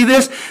 you see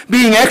this,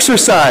 being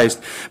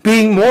exercised,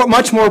 being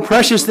much more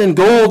precious than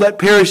gold that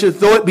perisheth,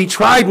 though it be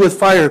tried with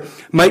fire,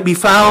 might be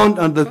found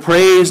unto the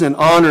praise and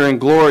honor and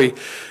glory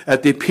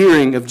at the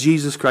appearing of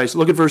Jesus Christ.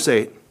 Look at verse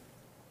 8.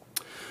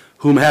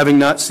 Whom having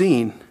not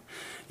seen,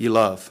 ye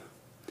love.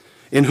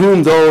 In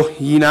whom, though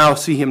ye now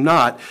see him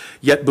not,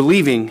 yet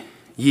believing,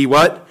 ye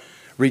what?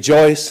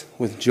 Rejoice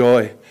with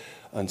joy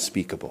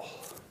unspeakable.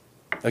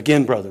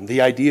 Again, brethren, the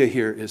idea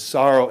here is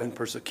sorrow and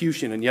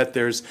persecution, and yet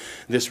there's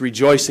this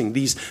rejoicing,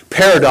 these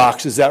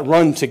paradoxes that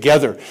run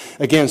together.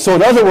 Again, so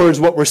in other words,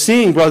 what we're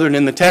seeing, brethren,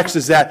 in the text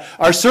is that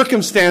our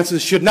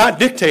circumstances should not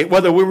dictate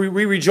whether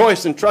we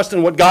rejoice and trust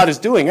in what God is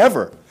doing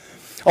ever.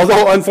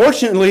 Although,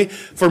 unfortunately,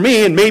 for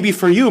me, and maybe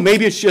for you,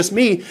 maybe it's just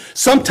me,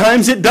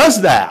 sometimes it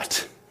does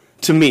that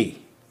to me.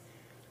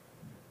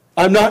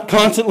 I'm not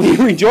constantly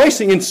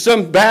rejoicing in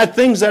some bad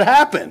things that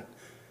happen.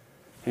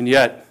 And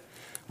yet,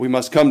 we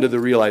must come to the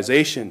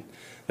realization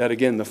that,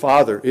 again, the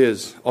Father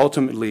is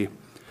ultimately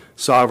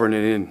sovereign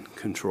and in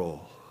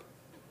control.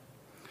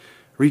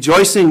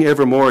 Rejoicing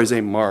evermore is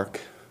a mark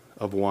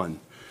of one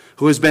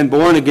who has been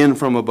born again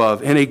from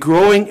above, and a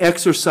growing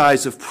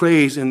exercise of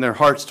praise in their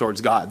hearts towards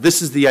God. This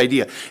is the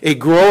idea. A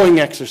growing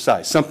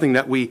exercise, something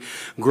that we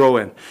grow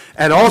in.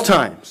 At all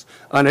times,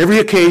 on every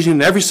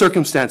occasion, every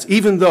circumstance,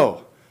 even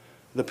though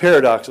the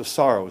paradox of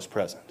sorrow is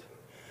present.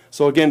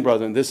 So again,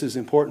 brethren, this is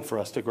important for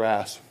us to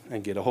grasp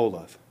and get a hold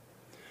of.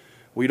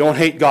 We don't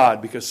hate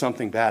God because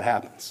something bad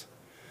happens.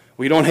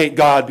 We don't hate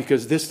God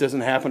because this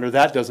doesn't happen or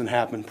that doesn't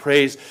happen.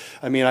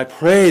 I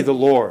pray the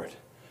Lord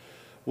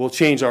will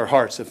change our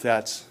hearts if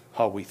that's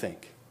how we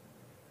think.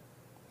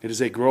 It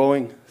is a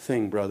growing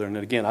thing, brethren.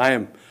 And again, I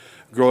am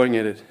growing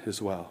in it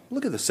as well.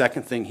 Look at the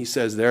second thing he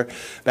says there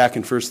back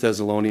in 1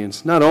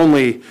 Thessalonians. Not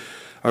only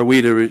are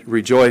we to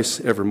rejoice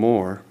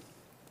evermore,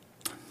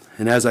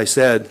 and as I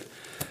said,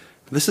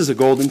 this is a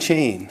golden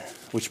chain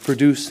which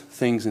produce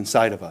things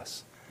inside of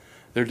us.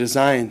 They're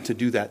designed to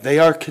do that. They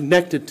are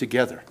connected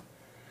together.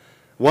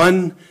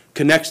 One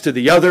connects to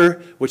the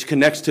other, which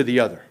connects to the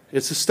other.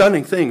 It's a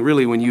stunning thing,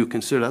 really, when you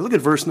consider that. Look at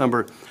verse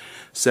number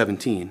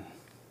 17.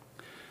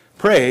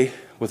 Pray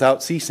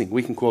without ceasing.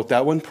 We can quote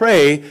that one.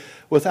 Pray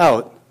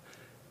without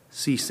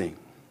ceasing.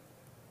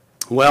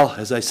 Well,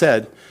 as I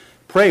said,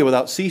 pray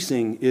without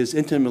ceasing is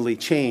intimately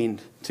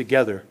chained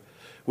together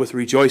with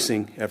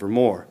rejoicing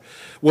evermore.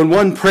 When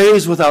one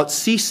prays without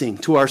ceasing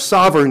to our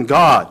sovereign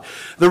God,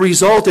 the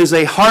result is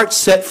a heart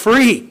set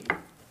free.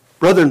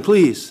 Brethren,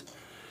 please,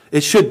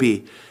 it should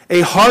be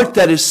a heart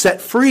that is set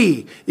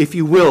free, if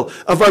you will,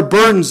 of our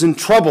burdens and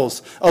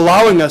troubles,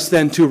 allowing us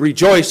then to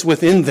rejoice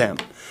within them.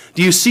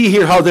 Do you see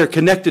here how they're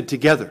connected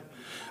together?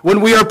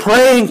 When we are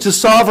praying to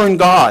sovereign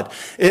God,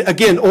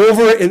 again,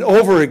 over and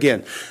over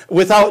again,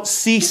 without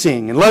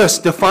ceasing, and let us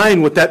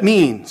define what that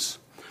means.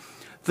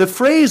 The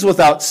phrase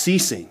without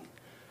ceasing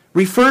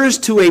refers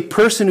to a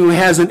person who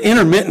has an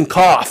intermittent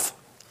cough.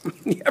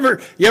 You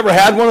ever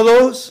had one of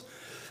those?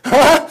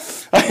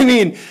 I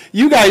mean,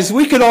 you guys,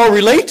 we could all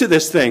relate to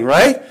this thing,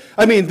 right?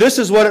 I mean, this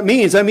is what it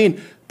means. I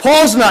mean,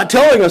 Paul's not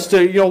telling us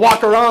to,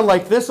 walk around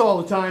like this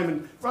all the time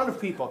in front of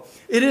people.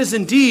 It is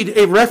indeed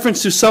a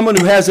reference to someone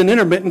who has an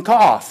intermittent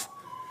cough.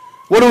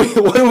 What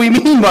do we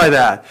mean by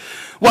that?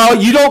 Well,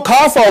 you don't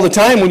cough all the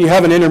time when you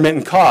have an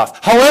intermittent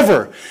cough.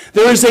 However,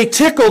 there is a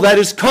tickle that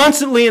is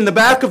constantly in the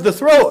back of the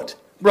throat,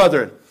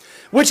 brethren,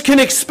 which can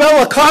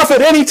expel a cough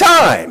at any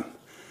time.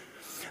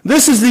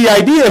 This is the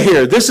idea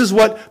here. This is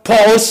what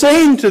Paul is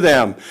saying to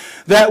them,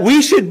 that we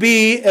should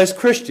be, as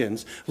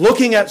Christians,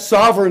 looking at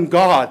sovereign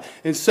God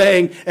and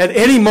saying, at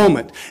any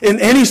moment, in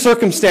any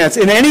circumstance,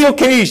 in any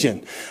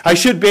occasion, I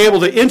should be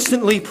able to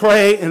instantly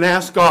pray and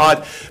ask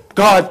God,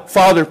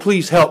 Father,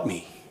 please help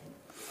me.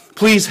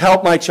 Please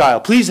help my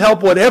child. Please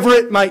help whatever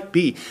it might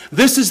be.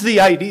 This is the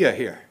idea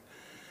here.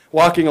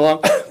 Walking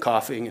along,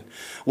 coughing, and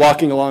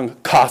walking along,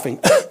 coughing.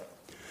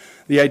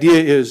 The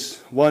idea is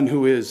one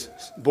who is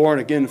born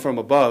again from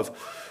above,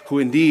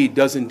 who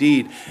does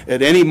indeed,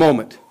 at any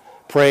moment,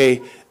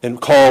 pray and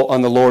call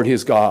on the Lord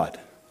his God.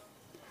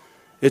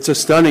 It's a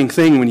stunning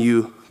thing when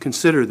you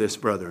consider this,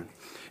 brethren.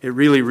 It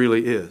really,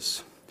 really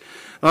is.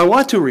 Now, I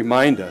want to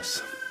remind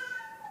us,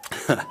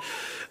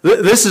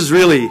 this is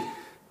really,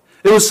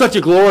 it was such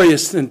a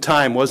glorious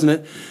time, wasn't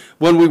it?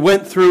 When we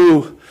went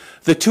through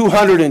the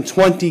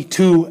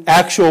 222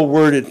 actual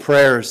worded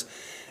prayers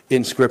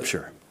in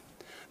Scripture.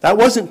 That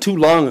wasn't too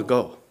long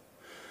ago.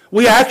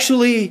 We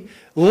actually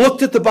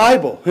looked at the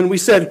Bible and we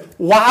said,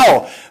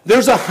 wow,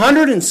 there's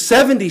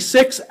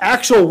 176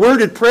 actual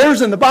worded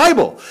prayers in the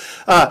Bible,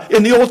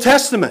 in the Old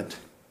Testament,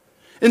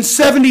 and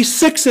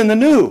 76 in the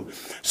New.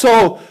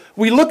 So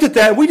we looked at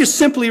that and we just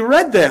simply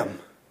read them.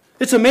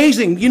 It's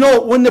amazing.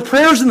 When the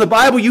prayer's in the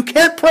Bible, you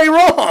can't pray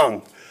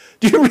wrong.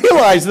 Do you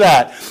realize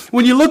that?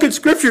 When you look at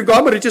Scripture, go,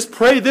 I'm going to just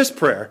pray this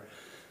prayer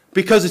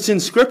because it's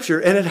in Scripture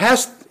and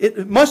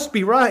it must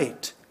be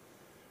right.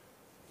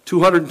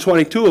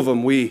 222 of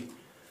them we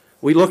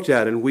looked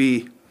at and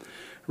we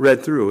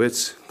read through.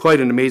 It's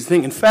quite an amazing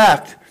thing. In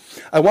fact,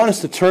 I want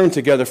us to turn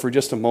together for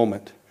just a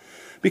moment.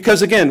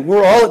 Because again,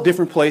 we're all at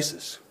different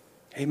places.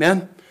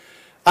 Amen?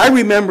 I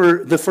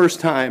remember the first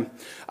time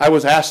I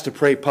was asked to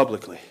pray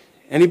publicly.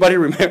 Anybody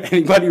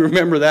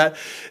remember that?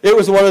 It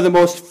was one of the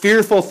most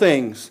fearful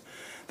things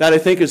that I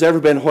think has ever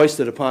been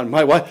hoisted upon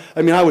my wife.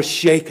 I was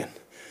shaken.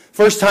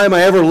 First time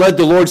I ever led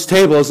the Lord's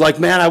table, it was like,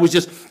 man,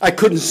 I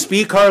couldn't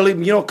speak hardly,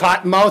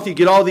 cotton mouth, you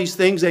get all these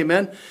things,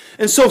 amen?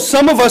 And so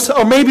some of us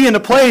are maybe in a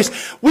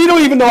place, we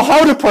don't even know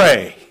how to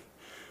pray.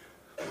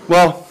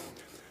 Well,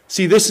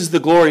 see, this is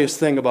the glorious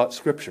thing about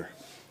Scripture,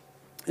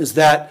 is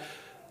that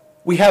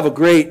we have a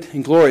great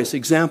and glorious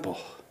example.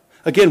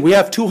 Again, we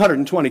have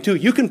 222.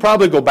 You can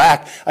probably go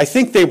back. I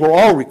think they were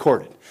all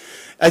recorded.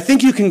 I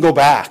think you can go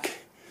back.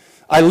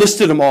 I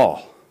listed them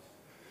all.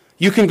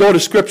 You can go to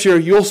Scripture,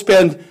 you'll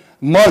spend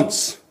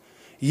months,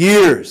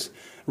 years,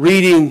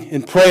 reading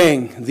and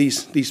praying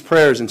these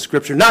prayers in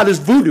Scripture. Not as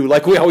voodoo,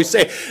 like we always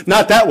say.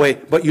 Not that way,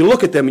 but you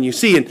look at them and you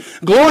see. And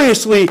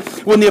gloriously,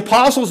 when the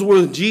apostles were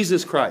with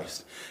Jesus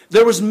Christ,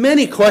 there was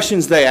many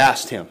questions they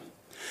asked him.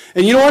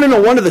 And you want to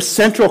know one of the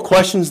central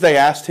questions they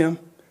asked him?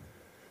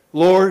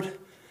 Lord,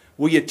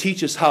 will you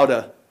teach us how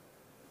to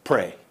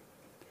pray?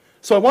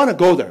 So I want to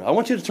go there. I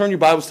want you to turn your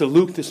Bibles to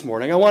Luke this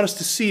morning. I want us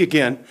to see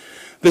again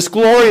this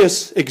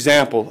glorious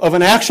example of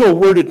an actual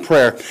worded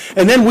prayer.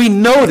 And then we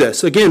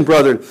notice, again,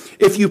 brethren,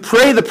 if you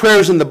pray the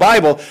prayers in the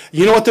Bible,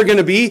 you know what they're going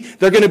to be?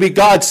 They're going to be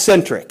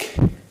God-centric.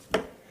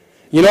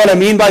 You know what I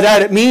mean by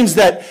that? It means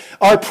that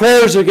our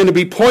prayers are going to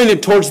be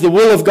pointed towards the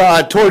will of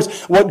God,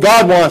 towards what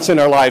God wants in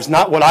our lives,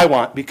 not what I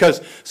want.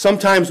 Because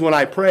sometimes when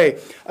I pray,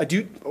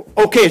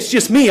 it's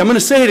just me. I'm going to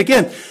say it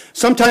again.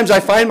 Sometimes I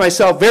find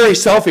myself very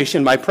selfish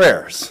in my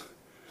prayers.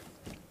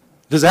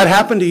 Does that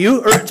happen to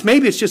you? Or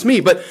maybe it's just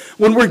me. But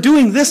when we're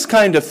doing this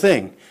kind of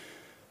thing,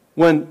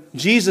 when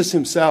Jesus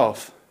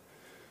himself,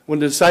 when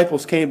the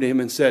disciples came to him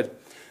and said,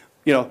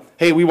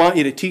 hey, we want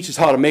you to teach us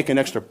how to make an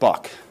extra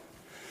buck.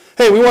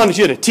 Hey, we wanted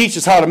you to teach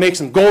us how to make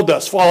some gold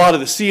dust fall out of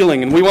the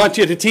ceiling, and we want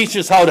you to teach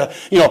us how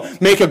to,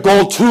 make a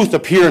gold tooth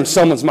appear in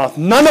someone's mouth.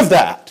 None of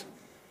that.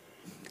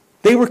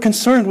 They were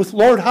concerned with,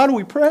 Lord, how do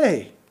we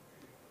pray?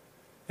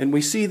 And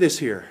we see this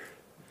here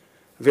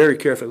very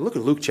carefully. Look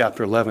at Luke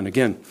chapter 11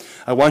 again.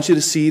 I want you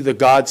to see the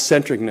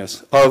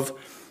God-centricness of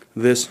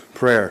this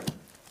prayer.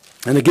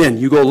 And again,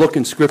 you go look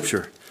in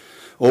Scripture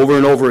over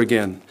and over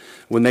again.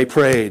 When they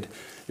prayed,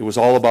 it was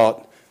all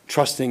about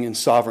trusting in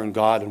sovereign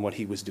God and what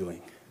he was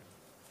doing.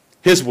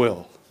 His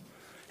will,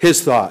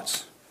 his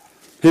thoughts,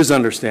 his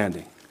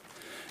understanding.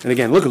 And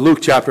again, look at Luke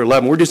chapter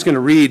 11. We're just going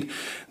to read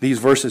these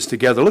verses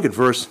together. Look at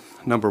verse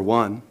number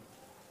 1.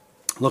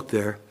 Look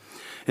there.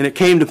 And it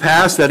came to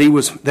pass that he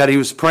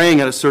was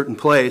praying at a certain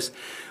place.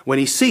 When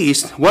he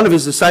ceased, one of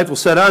his disciples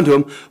said unto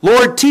him,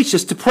 Lord, teach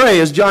us to pray,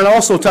 as John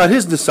also taught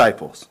his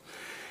disciples.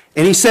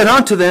 And he said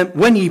unto them,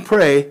 When ye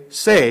pray,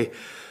 say,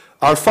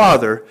 Our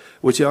Father,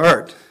 which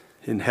art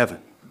in heaven.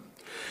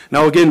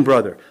 Now again,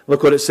 brother,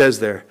 look what it says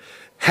there.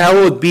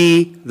 Hallowed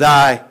be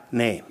thy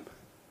name.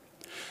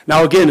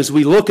 Now again, as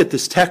we look at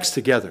this text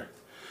together,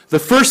 the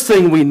first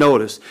thing we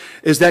notice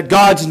is that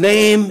God's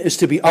name is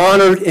to be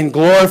honored and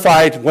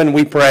glorified when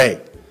we pray.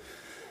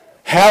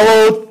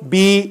 Hallowed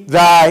be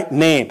thy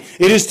name.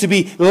 It is to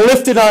be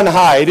lifted on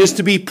high. It is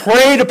to be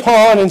prayed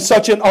upon in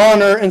such an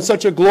honor and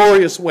such a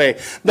glorious way.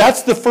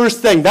 That's the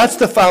first thing. That's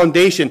the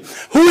foundation.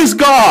 Who is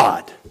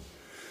God?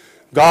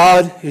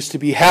 God is to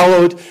be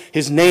hallowed.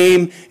 His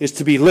name is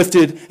to be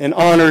lifted and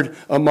honored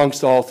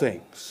amongst all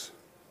things.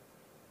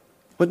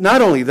 But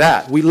not only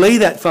that, we lay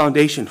that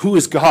foundation. Who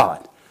is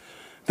God?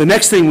 The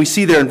next thing we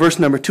see there in verse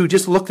number 2,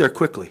 just look there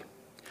quickly.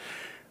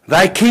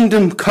 Thy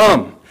kingdom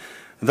come,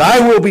 thy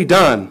will be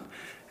done,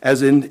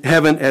 as in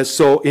heaven as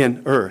so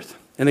in earth.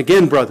 And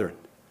again, brethren,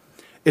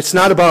 it's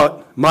not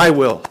about my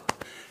will.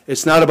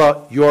 It's not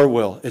about your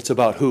will. It's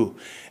about who?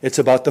 It's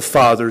about the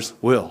Father's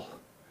will.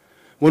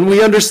 When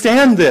we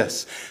understand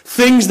this,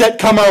 things that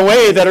come our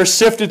way that are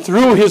sifted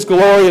through his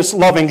glorious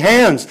loving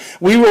hands,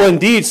 we will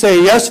indeed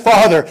say, Yes,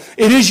 Father,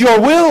 it is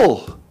your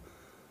will.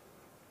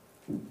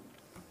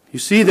 You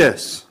see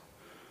this?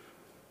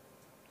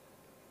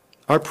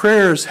 Our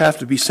prayers have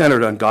to be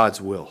centered on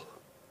God's will.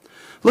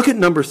 Look at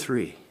number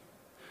 3.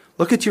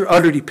 Look at your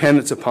utter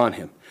dependence upon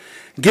him.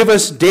 Give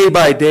us day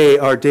by day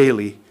our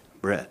daily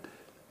bread.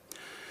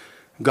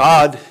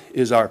 God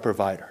is our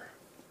provider.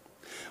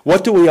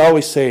 What do we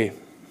always say,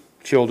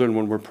 children,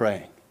 when we're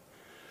praying?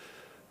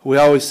 We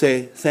always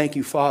say, Thank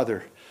you,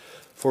 Father,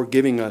 for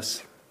giving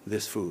us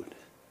this food.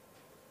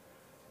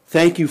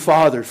 Thank you,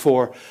 Father,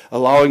 for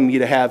allowing me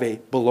to have a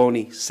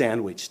bologna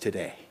sandwich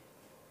today.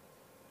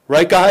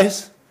 Right,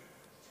 guys?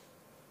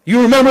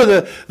 You remember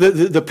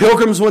the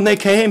pilgrims when they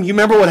came? You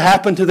remember what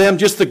happened to them?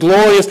 Just the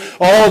glorious,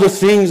 all the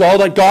things, all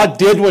that God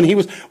did when he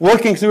was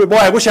working through it. Boy,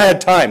 I wish I had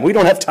time. We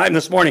don't have time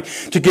this morning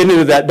to get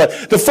into that.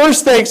 But the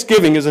first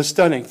Thanksgiving is a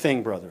stunning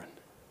thing, brethren.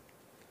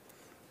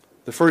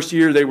 The first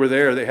year they were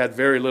there, they had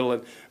very little.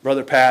 And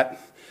Brother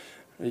Pat,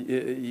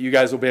 you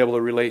guys will be able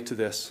to relate to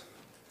this.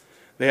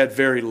 They had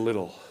very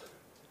little.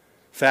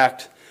 In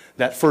fact,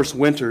 that first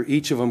winter,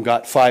 each of them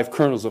got 5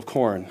 kernels of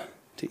corn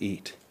to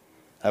eat.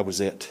 That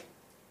was it.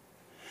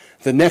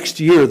 The next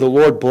year, the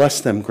Lord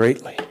blessed them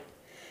greatly.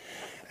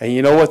 And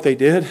you know what they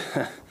did?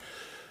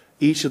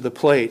 Each of the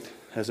plate,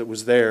 as it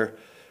was there,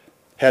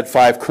 had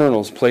 5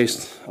 kernels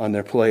placed on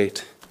their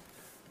plate.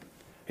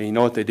 And you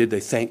know what they did? They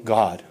thanked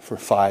God for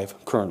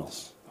 5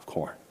 kernels of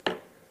corn.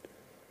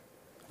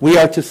 We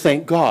are to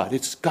thank God.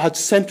 It's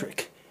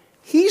God-centric.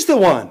 He's the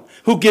one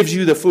who gives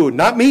you the food.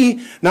 Not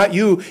me, not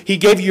you. He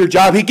gave you your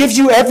job. He gives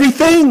you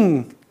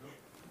everything.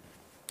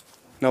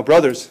 Now,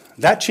 brothers,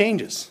 that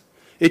changes.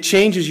 It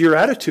changes your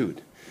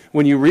attitude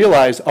when you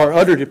realize our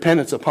utter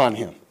dependence upon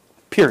him.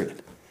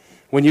 Period.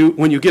 When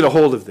you get a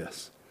hold of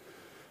this.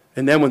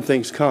 And then when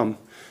things come,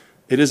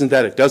 it isn't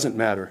that it doesn't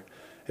matter.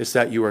 It's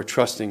that you are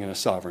trusting in a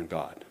sovereign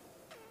God.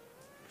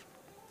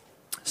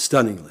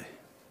 Stunningly.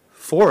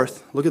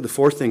 Fourth, look at the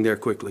fourth thing there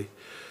quickly.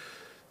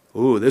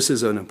 Ooh, this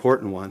is an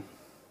important one.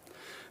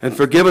 And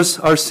forgive us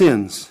our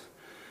sins,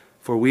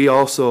 for we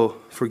also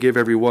forgive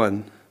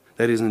everyone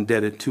that is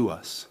indebted to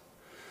us.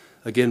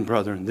 Again,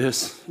 brethren,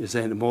 this is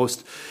the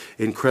most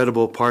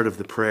incredible part of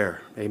the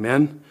prayer.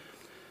 Amen?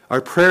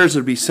 Our prayers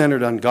are to be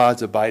centered on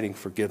God's abiding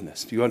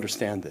forgiveness. Do you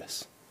understand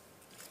this?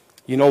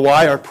 You know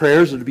why our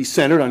prayers are to be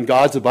centered on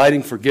God's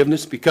abiding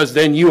forgiveness? Because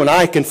then you and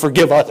I can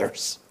forgive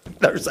others.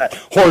 There's that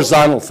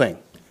horizontal thing.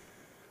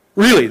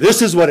 Really,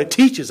 this is what it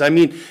teaches. I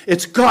mean,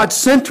 it's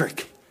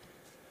God-centric.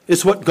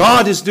 It's what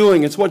God is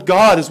doing. It's what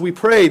God, as we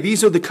pray,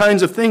 these are the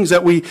kinds of things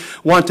that we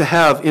want to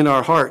have in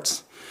our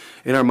hearts,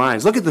 in our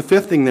minds. Look at the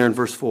fifth thing there in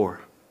verse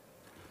 4.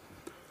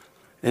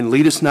 And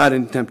lead us not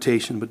into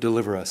temptation, but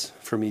deliver us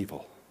from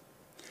evil.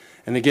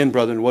 And again,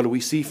 brethren, what do we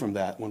see from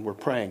that when we're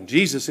praying?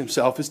 Jesus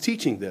himself is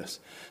teaching this.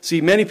 See,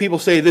 many people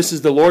say this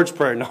is the Lord's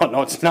Prayer. No,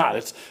 it's not.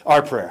 It's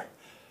our prayer.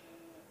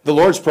 The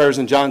Lord's Prayer is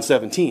in John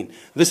 17.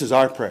 This is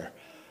our prayer.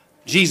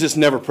 Jesus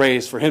never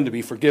prays for him to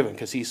be forgiven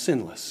because he's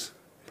sinless.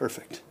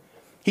 Perfect.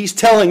 He's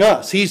telling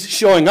us. He's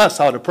showing us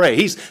how to pray.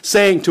 He's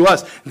saying to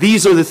us,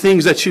 these are the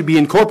things that should be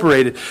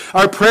incorporated.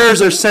 Our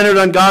prayers are centered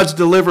on God's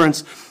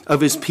deliverance of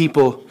his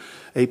people,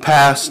 a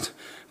past,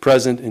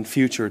 present, and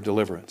future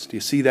deliverance. Do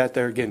you see that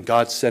there? Again,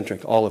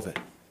 God-centric, all of it.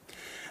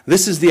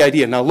 This is the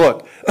idea. Now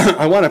look,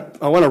 I want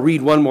to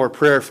read one more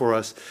prayer for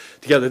us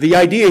together. The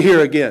idea here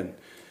again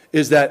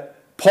is that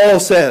Paul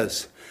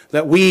says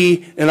that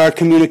we, in our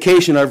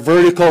communication, our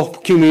vertical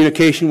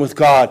communication with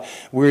God,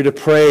 we're to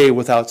pray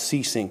without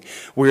ceasing.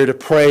 We're to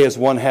pray as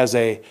one has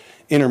a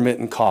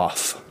intermittent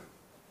cough.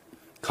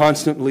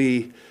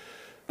 Constantly,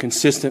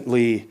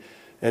 consistently,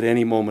 at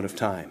any moment of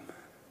time.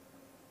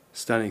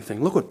 Stunning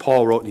thing. Look what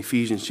Paul wrote in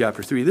Ephesians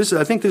chapter 3.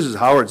 I think this is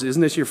Howard's.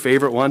 Isn't this your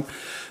favorite one?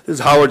 This is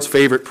Howard's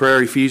favorite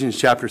prayer, Ephesians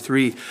chapter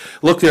 3.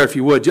 Look there if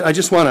you would. I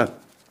just want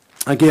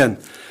to, again,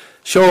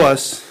 show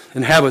us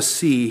and have us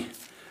see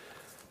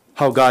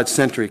how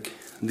God-centric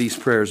these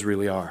prayers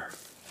really are.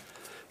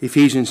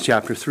 Ephesians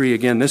chapter 3.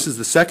 Again, this is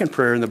the second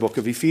prayer in the book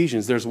of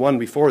Ephesians. There's one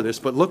before this,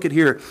 but look at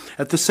here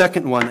at the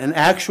second one, an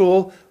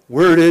actual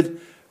worded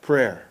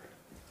prayer.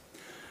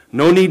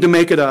 No need to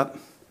make it up.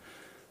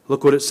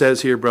 Look what it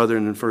says here,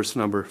 brethren, in verse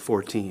number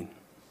 14.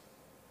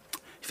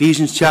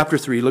 Ephesians chapter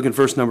 3, look at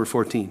verse number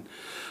 14.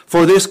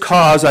 For this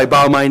cause I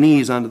bow my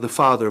knees unto the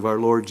Father of our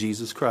Lord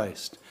Jesus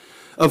Christ,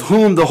 of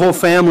whom the whole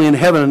family in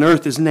heaven and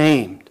earth is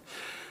named.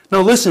 Now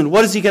listen,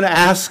 what is he going to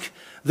ask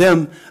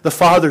them, the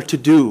Father, to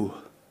do?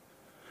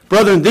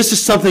 Brethren, this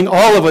is something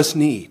all of us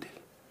need.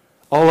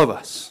 All of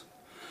us.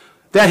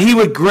 That he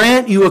would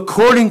grant you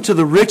according to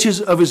the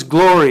riches of his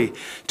glory,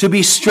 to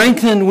be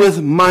strengthened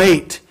with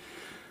might.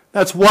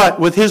 That's what?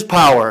 With his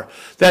power.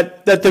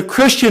 That the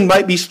Christian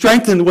might be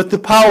strengthened with the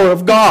power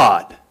of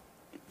God.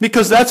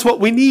 Because that's what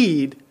we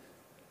need.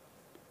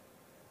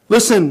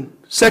 Listen,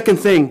 second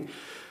thing.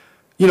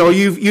 You know,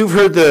 you've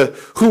heard the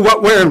who,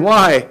 what, where, and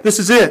why. This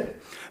is it.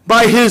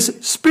 By his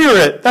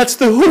Spirit. That's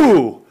the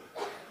who.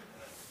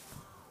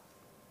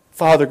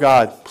 Father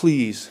God,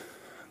 please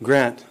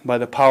grant by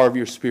the power of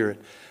your Spirit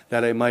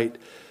that I might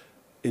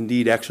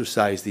indeed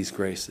exercise these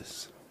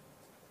graces.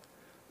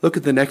 Look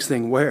at the next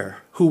thing, where?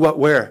 Who, what,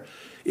 where?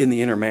 In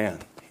the inner man,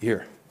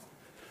 here.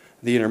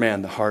 The inner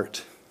man, the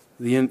heart,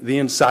 the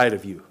inside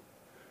of you.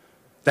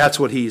 That's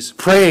what he's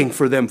praying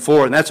for them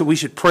for, and that's what we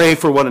should pray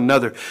for one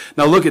another.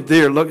 Now look at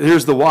there, look,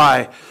 here's the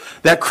why.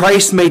 That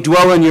Christ may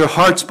dwell in your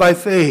hearts by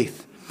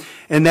faith,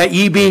 and that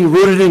ye being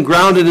rooted and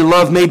grounded in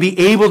love may be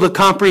able to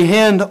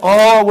comprehend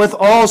all with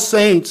all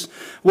saints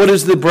what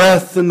is the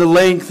breadth and the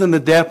length and the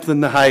depth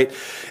and the height,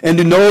 and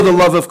to know the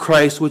love of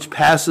Christ which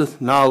passeth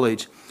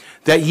knowledge,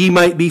 that ye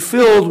might be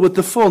filled with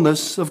the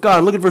fullness of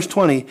God. Look at verse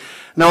 20.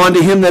 Now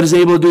unto him that is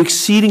able to do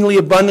exceedingly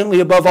abundantly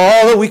above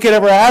all that we could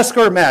ever ask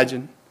or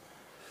imagine.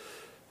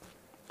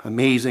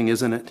 Amazing,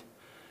 isn't it?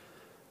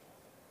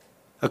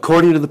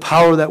 According to the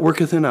power that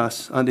worketh in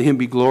us, unto him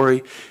be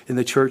glory in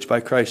the church by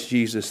Christ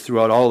Jesus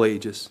throughout all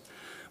ages,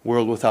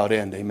 world without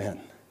end.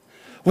 Amen.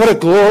 What a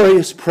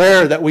glorious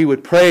prayer that we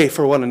would pray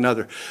for one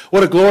another.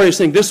 What a glorious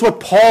thing. This is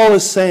what Paul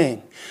is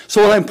saying.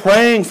 So when I'm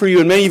praying for you,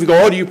 and many of you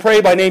go, oh, do you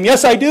pray by name?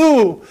 Yes, I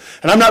do.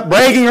 And I'm not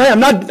bragging, right?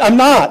 I'm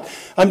not.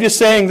 I'm just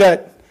saying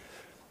that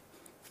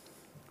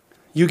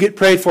you get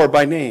prayed for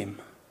by name.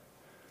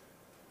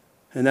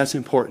 And that's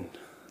important.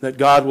 That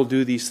God will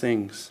do these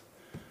things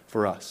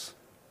for us.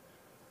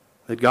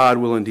 That God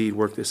will indeed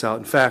work this out.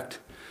 In fact,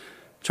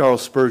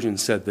 Charles Spurgeon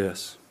said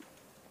this.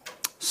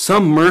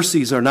 Some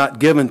mercies are not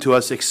given to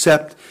us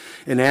except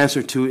in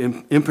answer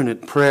to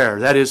impotent prayer.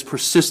 That is,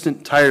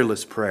 persistent,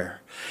 tireless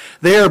prayer.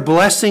 They are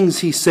blessings,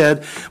 he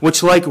said,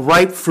 which like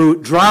ripe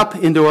fruit drop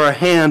into our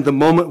hand the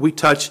moment we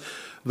touch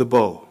the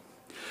bow.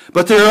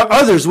 But there are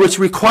others which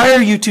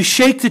require you to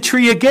shake the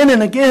tree again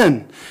and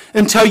again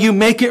until you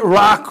make it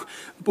rock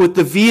with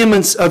the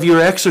vehemence of your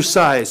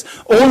exercise.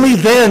 Only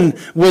then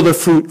will the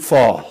fruit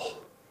fall.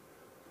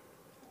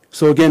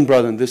 So again,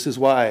 brethren, this is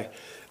why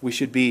we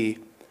should be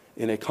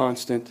in a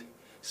constant,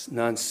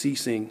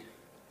 non-ceasing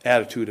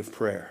attitude of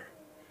prayer,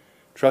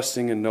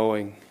 trusting and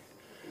knowing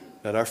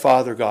that our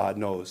Father God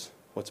knows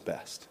what's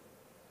best.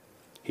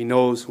 He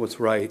knows what's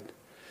right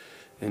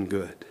and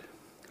good.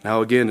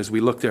 Now again, as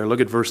we look there,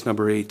 look at verse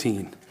number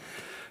 18.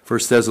 1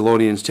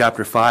 Thessalonians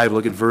chapter 5,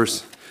 look at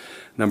verse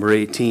number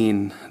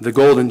 18. The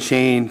golden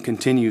chain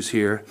continues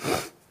here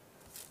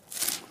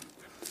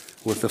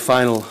with the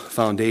final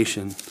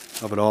foundation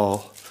of it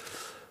all.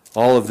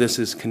 All of this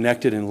is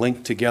connected and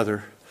linked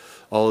together.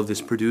 All of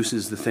this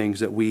produces the things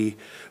that we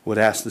would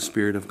ask the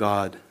Spirit of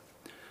God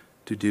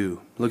to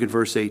do. Look at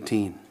verse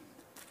 18.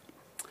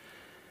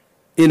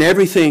 In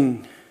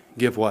everything,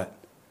 give what?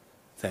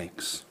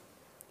 Thanks.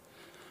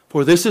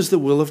 For this is the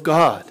will of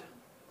God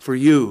for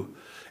you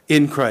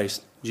in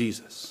Christ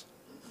Jesus.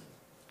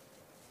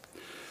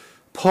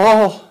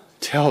 Paul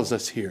tells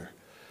us here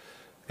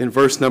in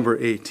verse number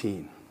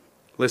 18.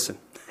 Listen,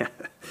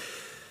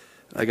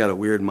 I got a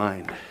weird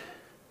mind.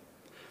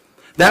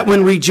 That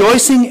when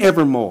rejoicing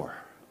evermore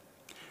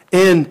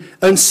and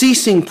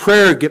unceasing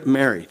prayer get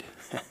married,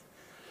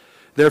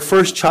 their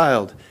first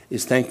child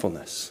is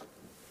thankfulness.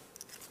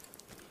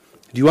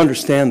 Do you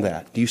understand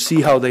that? Do you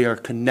see how they are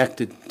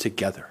connected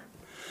together?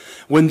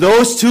 When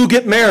those two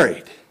get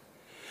married,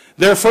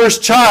 their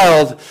first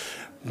child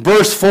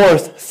bursts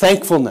forth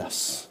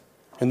thankfulness.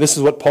 And this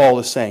is what Paul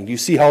is saying. Do you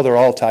see how they're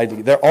all tied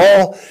together? They're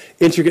all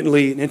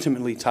intricately and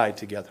intimately tied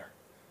together.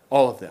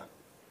 All of them.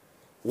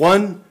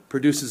 One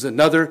produces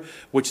another,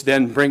 which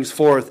then brings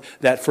forth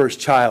that first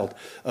child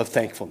of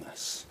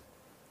thankfulness.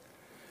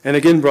 And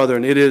again,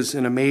 brethren, it is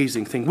an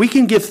amazing thing. We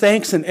can give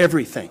thanks in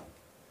everything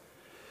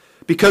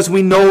because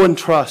we know and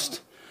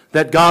trust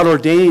that God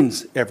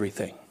ordains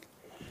everything.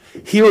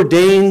 He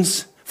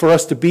ordains for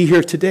us to be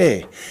here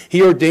today.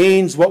 He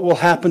ordains what will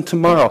happen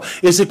tomorrow.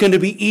 Is it going to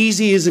be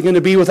easy? Is it going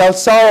to be without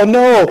sorrow?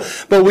 No,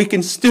 but we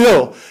can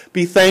still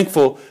be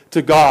thankful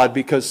to God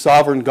because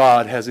sovereign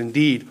God has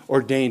indeed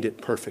ordained it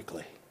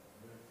perfectly.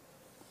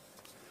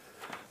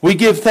 We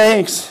give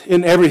thanks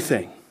in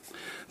everything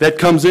that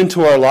comes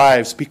into our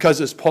lives because,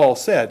 as Paul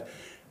said,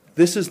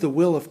 this is the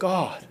will of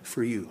God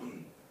for you.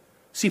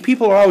 See,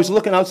 people are always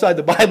looking outside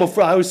the Bible.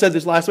 I always said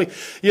this last week.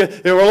 Yeah,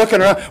 we're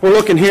looking around, we're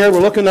looking here, we're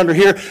looking under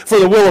here for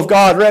the will of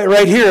God.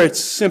 Right here, it's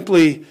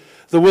simply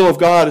the will of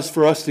God is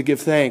for us to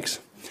give thanks.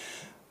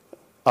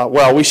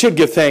 Well, we should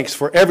give thanks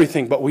for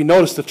everything, but we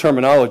notice the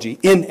terminology,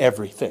 in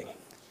everything,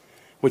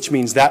 which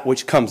means that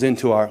which comes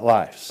into our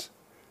lives,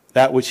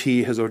 that which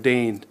He has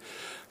ordained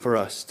for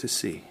us to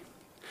see.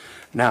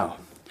 Now,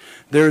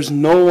 there's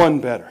no one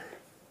better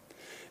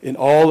in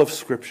all of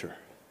Scripture,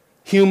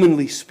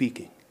 humanly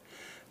speaking,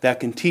 that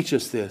can teach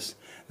us this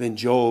than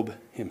Job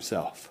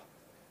himself.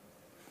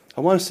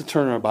 I want us to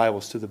turn our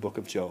Bibles to the book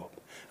of Job.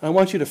 And I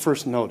want you to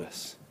first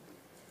notice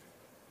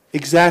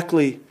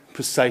exactly,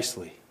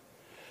 precisely,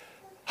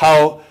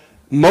 how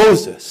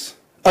Moses,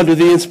 under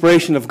the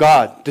inspiration of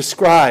God,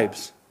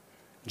 describes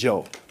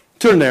Job.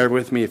 Turn there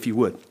with me if you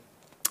would.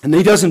 And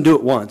he doesn't do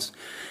it once.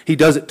 He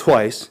does it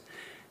twice.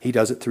 He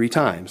does it 3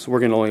 times. We're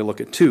going to only look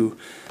at 2,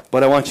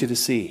 but I want you to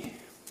see.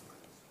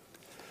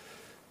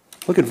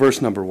 Look at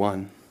verse number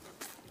 1.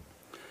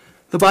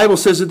 The Bible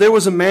says that there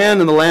was a man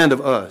in the land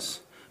of Uz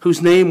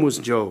whose name was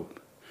Job.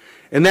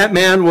 And that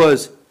man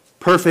was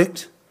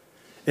perfect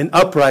and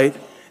upright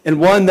and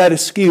one that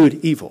eschewed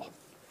evil.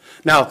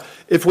 Now,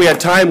 if we had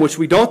time, which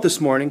we don't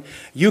this morning,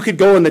 you could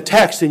go in the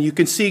text and you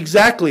can see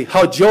exactly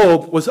how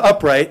Job was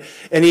upright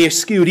and he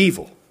eschewed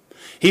evil.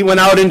 He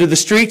went out into the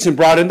streets and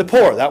brought in the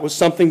poor. That was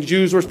something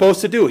Jews were supposed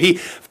to do. He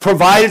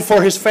provided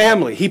for his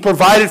family. He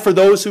provided for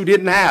those who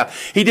didn't have.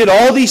 He did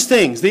all these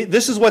things.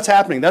 This is what's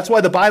happening. That's why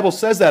the Bible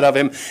says that of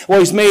him. Well,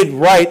 he's made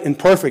right and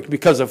perfect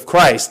because of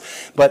Christ.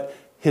 But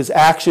his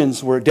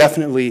actions were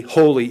definitely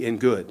holy and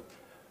good.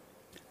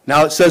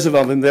 Now it says of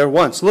him there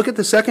once. Look at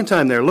the second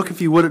time there. Look,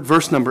 if you would, at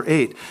verse number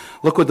 8.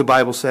 Look what the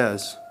Bible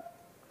says.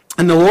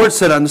 And the Lord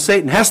said unto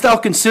Satan, Hast thou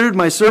considered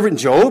my servant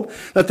Job,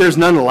 that there is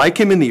none like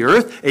him in the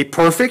earth, a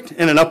perfect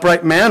and an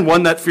upright man,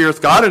 one that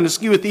feareth God and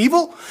escheweth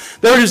evil?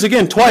 There it is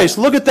again, twice.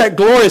 Look at that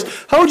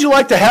glorious. How would you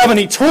like to have an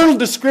eternal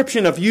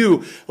description of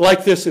you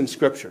like this in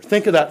Scripture?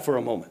 Think of that for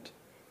a moment.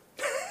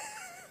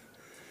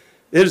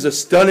 It is a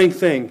stunning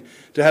thing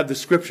to have the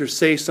Scripture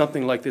say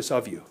something like this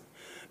of you.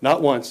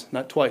 Not once,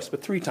 not twice,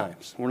 but 3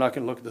 times. We're not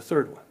going to look at the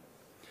third one.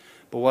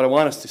 But what I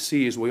want us to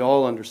see is we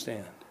all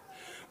understand.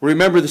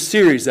 Remember the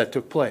series that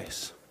took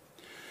place.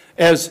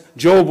 As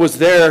Job was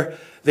there,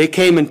 they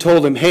came and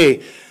told him,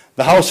 hey,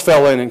 the house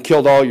fell in and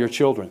killed all your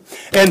children.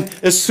 And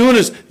as soon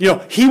as,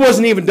 he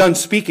wasn't even done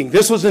speaking.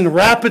 This was in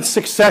rapid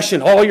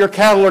succession. All your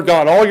cattle are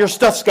gone. All your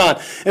stuff's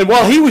gone. And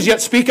while he was yet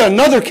speaking,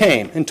 another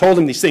came and told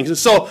him these things. And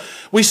so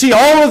we see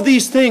all of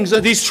these things,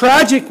 these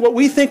tragic, what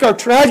we think are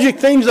tragic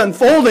things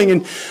unfolding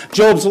in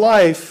Job's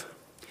life.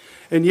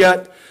 And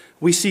yet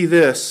we see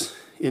this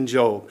in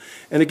Job.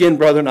 And again,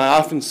 brethren, I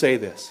often say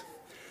this.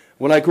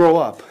 When I grow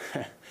up,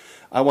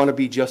 I want to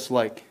be just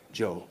like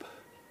Job.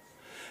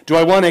 Do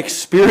I want to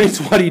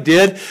experience what he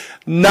did?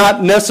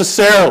 Not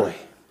necessarily.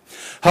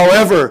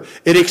 However,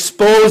 it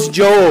exposed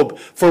Job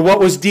for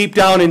what was deep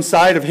down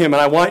inside of him,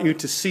 and I want you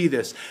to see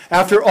this.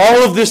 After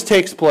all of this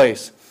takes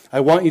place, I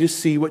want you to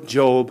see what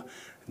Job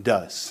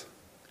does.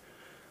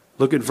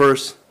 Look at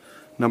verse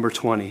number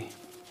 20.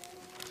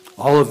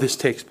 All of this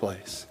takes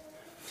place.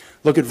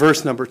 Look at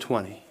verse number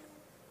 20.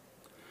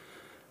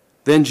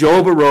 Then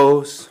Job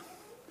arose,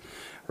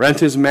 rent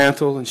his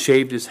mantle, and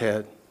shaved his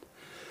head,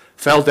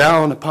 fell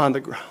down upon the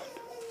ground,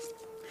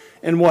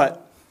 and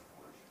what?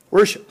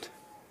 Worshipped.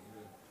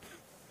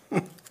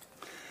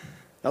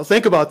 Now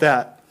think about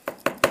that.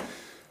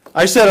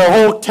 I said our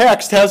whole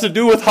text has to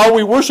do with how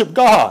we worship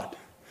God,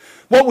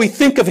 what we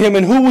think of him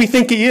and who we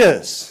think he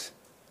is.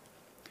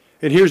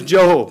 And here's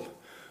Job,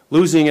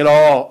 losing it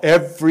all,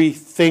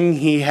 everything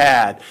he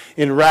had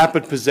in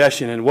rapid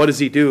possession. And what does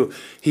he do?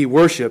 He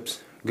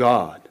worships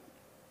God.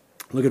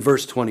 Look at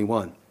verse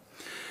 21.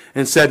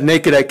 And said,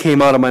 naked I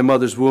came out of my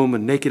mother's womb,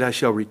 and naked I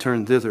shall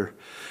return thither.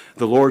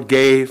 The Lord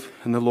gave,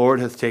 and the Lord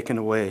hath taken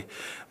away.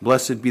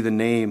 Blessed be the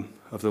name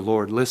of the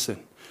Lord.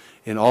 Listen,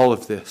 in all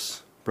of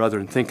this,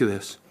 brethren, think of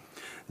this.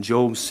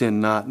 Job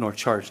sinned not, nor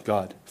charged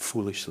God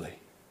foolishly.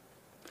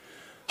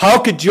 How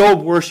could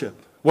Job worship?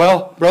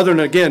 Well, brethren,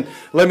 again,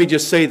 let me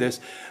just say this.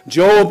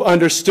 Job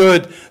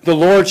understood the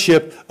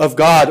lordship of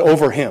God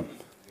over him.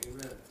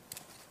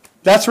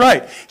 That's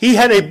right. He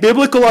had a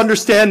biblical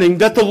understanding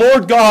that the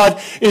Lord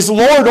God is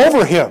Lord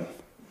over him.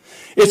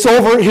 It's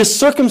over his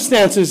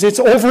circumstances. It's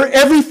over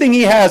everything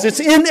he has. It's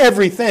in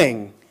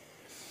everything.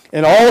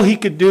 And all he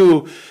could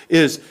do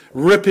is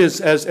rip his,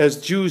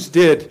 as Jews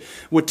did,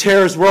 would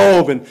tear his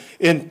robe and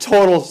in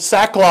total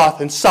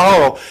sackcloth and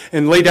sorrow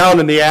and lay down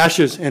in the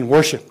ashes and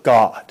worship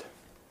God.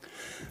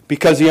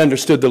 Because he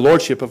understood the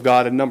lordship of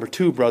God. And number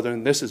two,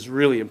 brethren, this is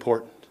really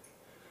important.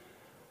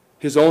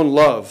 His own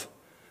love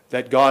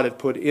that God had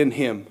put in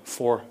him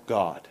for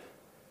God.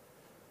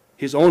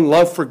 His own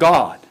love for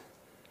God.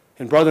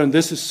 And brethren,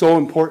 this is so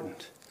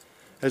important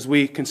as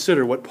we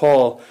consider what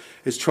Paul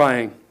is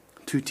trying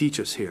to teach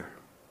us here.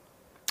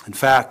 In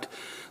fact,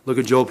 look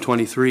at Job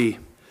 23.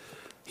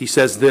 He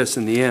says this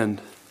in the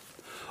end.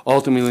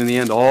 Ultimately, in the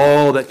end,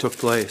 all that took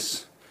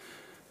place,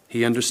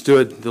 he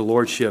understood the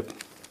lordship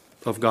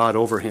of God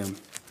over him.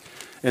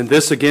 And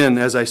this, again,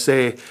 as I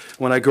say,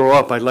 when I grow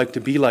up, I'd like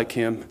to be like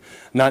him.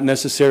 Not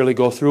necessarily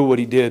go through what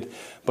he did,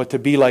 but to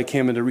be like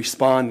him and to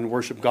respond and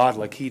worship God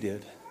like he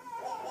did.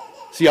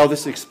 See how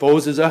this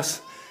exposes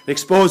us? It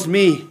exposed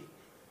me.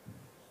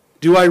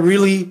 Do I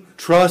really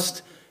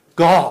trust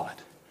God?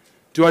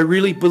 Do I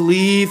really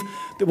believe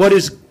that what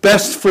is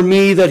best for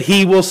me, that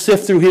he will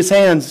sift through his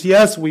hands?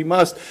 Yes, we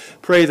must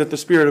pray that the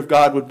Spirit of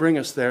God would bring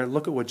us there.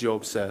 Look at what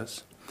Job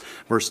says.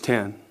 Verse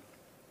 10.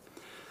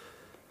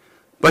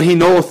 But he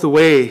knoweth the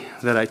way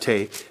that I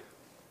take.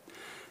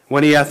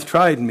 When he hath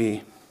tried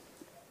me,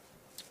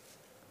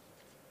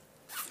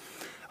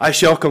 I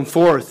shall come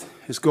forth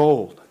as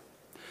gold.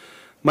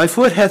 My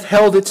foot hath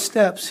held its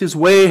steps. His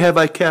way have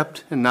I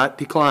kept and not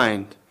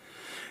declined.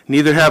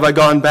 Neither have I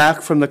gone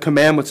back from the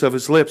commandments of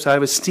his lips. I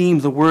have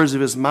esteemed the words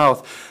of his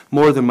mouth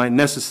more than my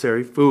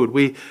necessary food.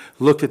 We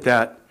looked at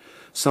that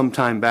some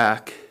time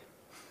back.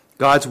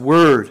 God's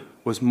word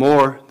was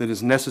more than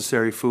his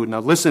necessary food. Now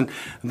listen,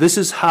 this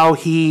is how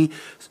he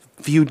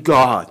viewed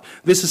God.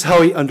 This is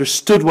how he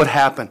understood what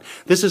happened.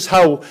 This is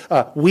how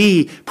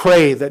we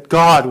pray that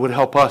God would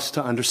help us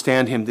to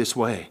understand him this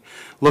way.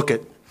 Look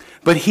at,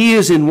 but he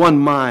is in one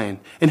mind,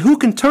 and who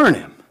can turn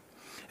him?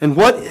 And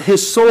what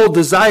his soul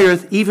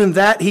desireth, even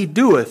that he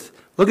doeth.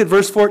 Look at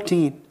verse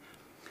 14.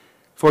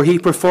 For he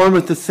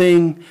performeth the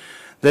thing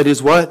that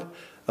is what?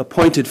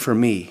 Appointed for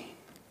me.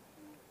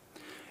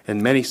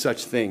 And many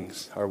such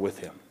things are with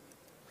him.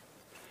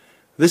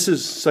 This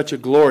is such a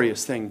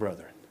glorious thing,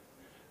 brethren,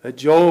 that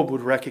Job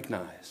would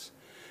recognize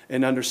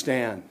and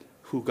understand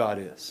who God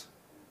is.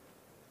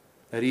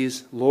 That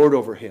he's Lord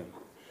over him.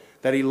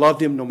 That he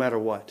loved him no matter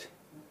what.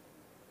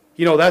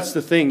 You know, that's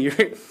the thing.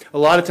 A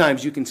lot of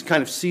times you can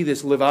kind of see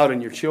this live out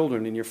in your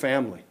children, in your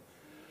family.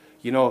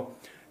 You know,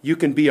 you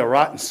can be a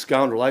rotten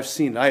scoundrel. I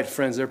had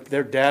friends,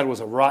 their dad was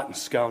a rotten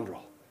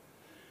scoundrel.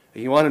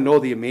 And you want to know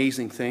the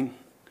amazing thing?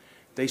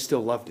 They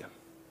still loved him.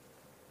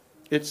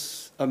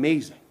 It's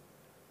amazing.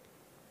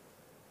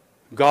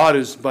 God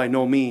is by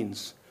no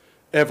means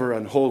ever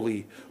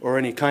unholy or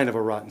any kind of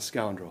a rotten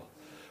scoundrel.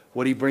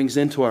 What he brings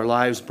into our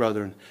lives,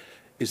 brethren,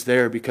 is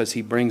there because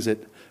he brings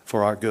it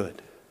for our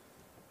good.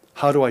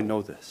 How do I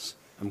know this?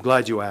 I'm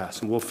glad you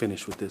asked, and we'll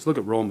finish with this. Look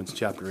at Romans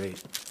chapter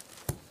 8.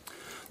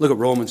 Look at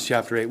Romans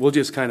chapter 8. We'll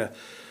just kind of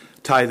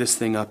tie this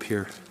thing up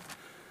here.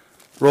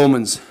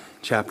 Romans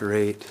chapter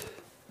 8.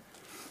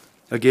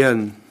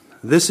 Again,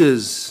 this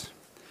is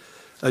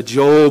a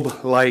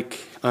Job-like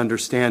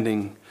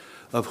understanding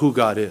of who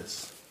God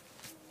is,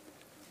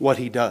 what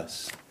he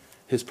does,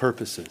 his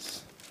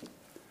purposes.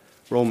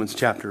 Romans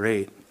chapter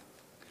 8.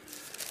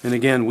 And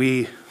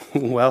again,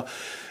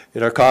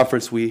 at our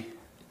conference, we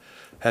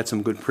had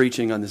some good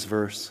preaching on this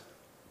verse.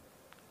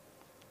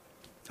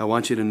 I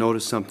want you to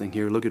notice something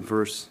here. Look at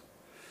verse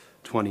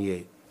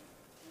 28.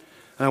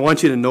 And I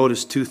want you to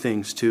notice three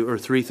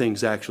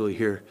things actually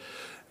here.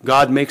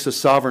 God makes a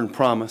sovereign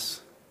promise.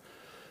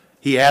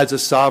 He adds a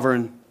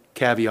sovereign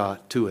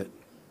caveat to it.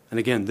 And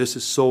again, this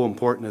is so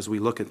important as we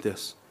look at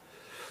this.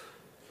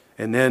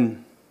 And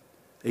then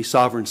a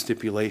sovereign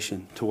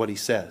stipulation to what he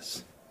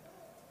says.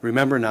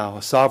 Remember now,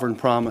 a sovereign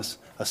promise,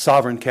 a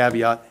sovereign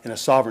caveat, and a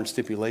sovereign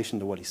stipulation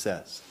to what he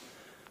says.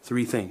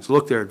 Three things.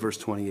 Look there at verse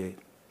 28.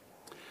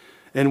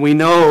 And we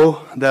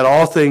know that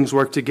all things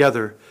work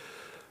together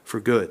for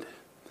good.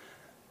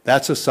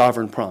 That's a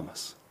sovereign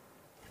promise.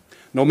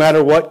 No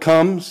matter what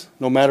comes,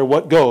 no matter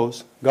what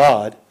goes,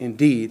 God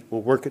indeed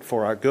will work it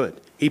for our good.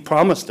 He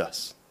promised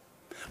us.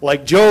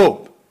 Like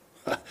Job.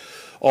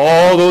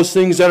 All those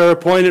things that are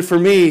appointed for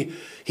me,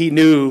 he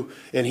knew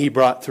and he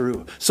brought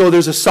through. So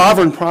there's a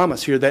sovereign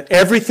promise here that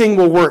everything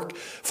will work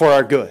for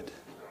our good.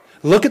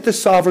 Look at the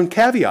sovereign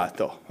caveat,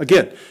 though.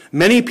 Again,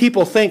 many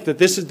people think that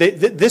this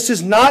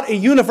is not a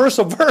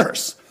universal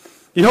verse.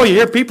 You know, you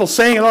hear people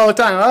saying it all the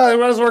time. Oh, it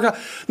doesn't work out.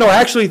 No,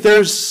 actually,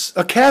 there's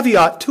a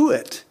caveat to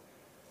it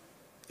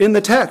in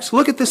the text.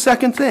 Look at the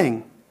second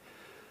thing.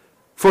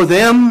 For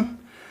them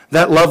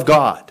that love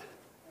God.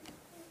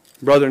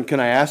 Brethren,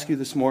 can I ask you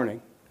this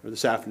morning, or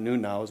this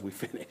afternoon now as we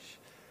finish,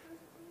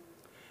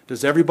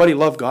 does everybody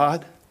love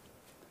God?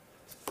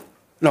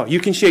 No, you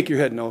can shake your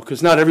head no,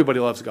 because not everybody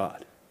loves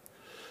God.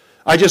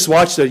 I just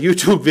watched a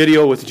YouTube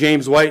video with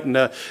James White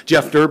and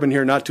Jeff Durbin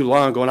here not too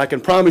long ago, and I can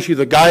promise you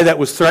the guy that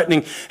was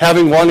threatening,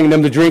 wanting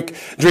them to drink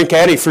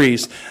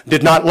antifreeze,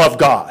 did not love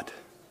God.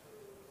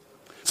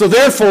 So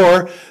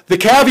therefore, the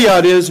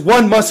caveat is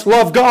one must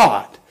love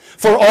God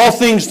for all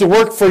things to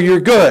work for your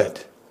good.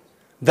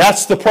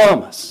 That's the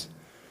promise.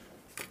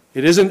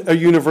 It isn't a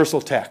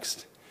universal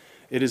text.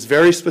 It is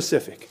very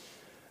specific.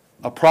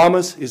 A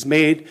promise is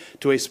made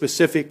to a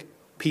specific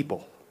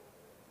people.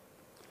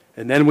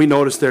 And then we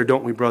notice there,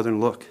 don't we, brethren?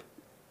 Look.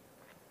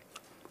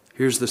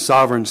 Here's the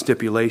sovereign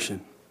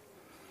stipulation.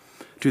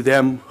 To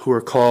them who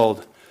are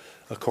called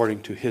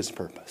according to his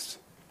purpose.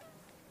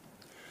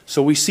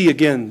 So we see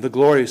again the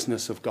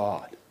gloriousness of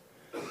God.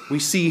 We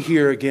see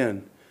here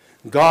again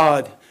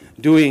God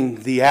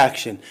doing the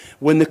action.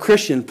 When the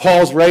Christian,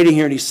 Paul's writing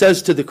here and he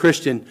says to the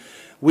Christian,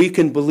 we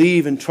can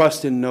believe and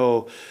trust and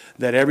know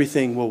that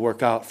everything will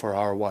work out for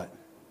our what?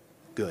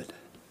 Good.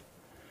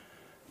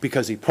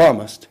 Because he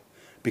promised,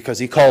 because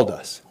he called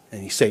us,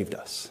 and he saved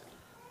us.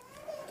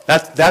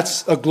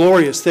 That's a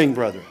glorious thing,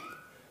 brethren,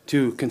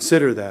 to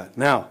consider that.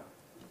 Now,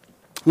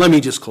 let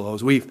me just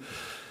close. We've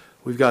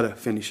got to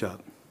finish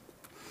up.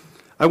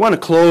 I want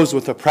to close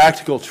with a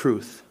practical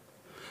truth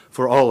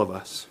for all of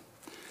us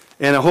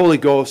and a Holy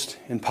Ghost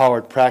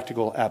empowered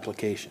practical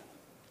application.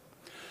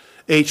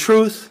 A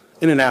truth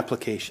and an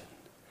application.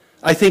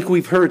 I think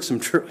we've heard some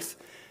truth.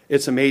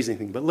 It's an amazing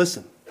thing. But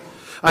listen,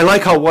 I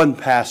like how one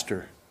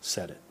pastor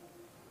said it.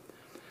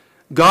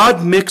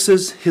 God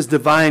mixes his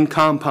divine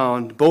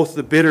compound, both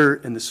the bitter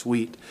and the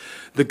sweet,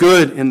 the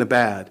good and the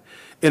bad,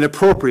 in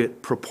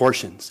appropriate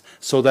proportions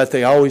so that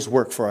they always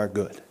work for our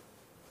good.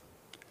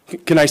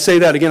 Can I say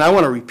that again? I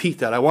want to repeat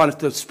that. I want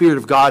the Spirit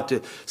of God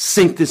to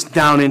sink this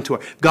down into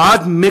it.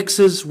 God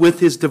mixes with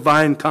his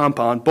divine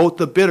compound, both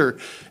the bitter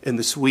and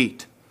the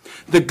sweet,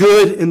 the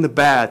good and the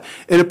bad,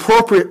 in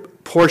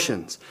appropriate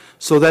portions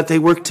so that they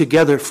work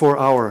together for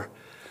our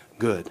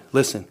good.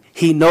 Listen,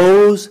 he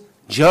knows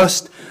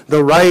just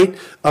the right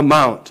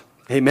amount.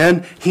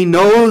 Amen? He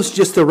knows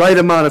just the right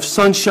amount of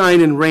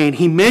sunshine and rain.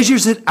 He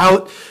measures it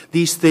out,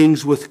 these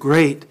things, with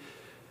great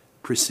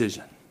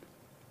precision.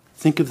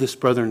 Think of this,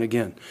 brethren,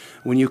 again.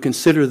 When you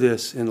consider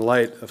this in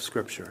light of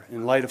Scripture,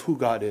 in light of who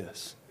God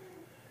is,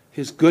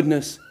 his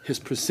goodness, his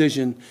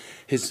precision,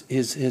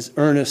 his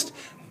earnest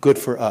good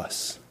for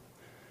us.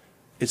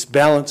 It's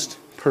balanced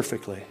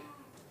perfectly.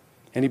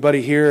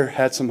 Anybody here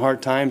had some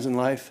hard times in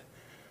life?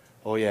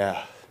 Oh,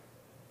 yeah.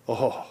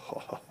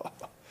 Oh.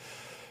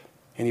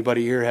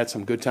 Anybody here had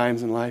some good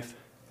times in life?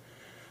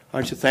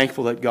 Aren't you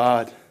thankful that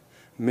God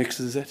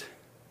mixes it?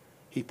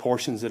 He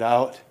portions it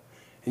out.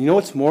 And you know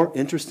what's more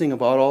interesting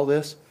about all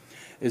this?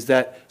 Is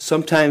that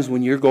sometimes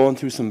when you're going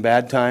through some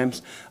bad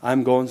times,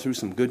 I'm going through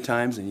some good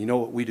times, and you know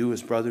what we do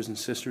as brothers and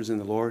sisters in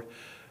the Lord?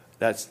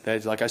 That's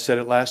like I said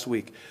it last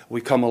week.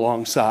 We come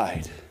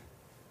alongside.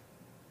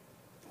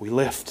 We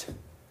lift.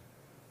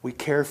 We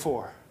care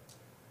for.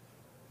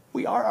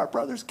 We are our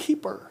brother's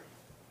keeper.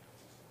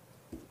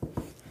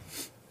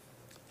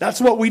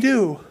 That's what we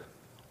do.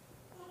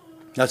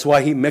 That's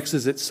why he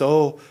mixes it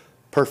so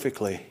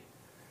perfectly.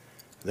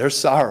 There's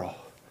sorrow.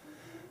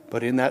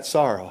 But in that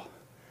sorrow,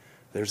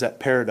 there's that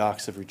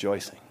paradox of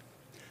rejoicing.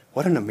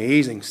 What an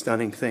amazing,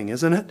 stunning thing,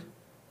 isn't it?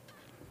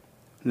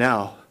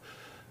 Now,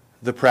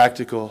 the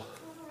practical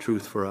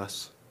truth for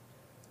us.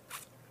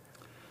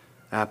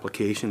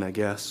 Application, I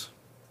guess.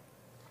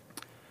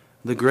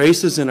 The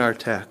graces in our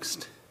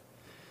text,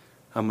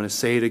 I'm going to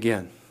say it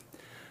again,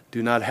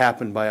 do not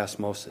happen by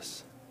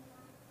osmosis.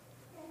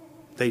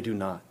 They do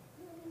not.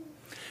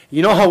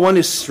 You know how one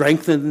is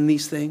strengthened in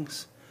these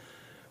things?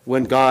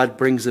 When God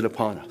brings it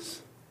upon us.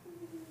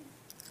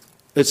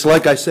 It's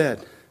like I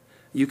said,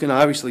 you can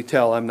obviously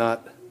tell I'm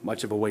not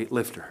much of a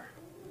weightlifter.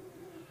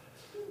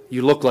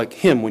 You look like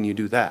him when you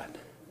do that.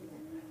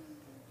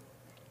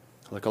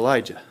 Like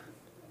Elijah.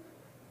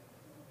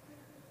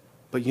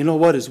 But you know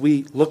what? As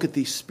we look at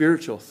these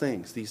spiritual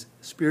things, these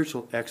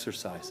spiritual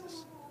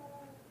exercises,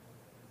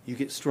 you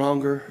get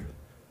stronger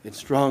and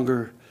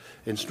stronger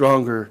and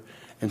stronger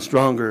and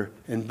stronger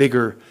and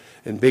bigger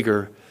and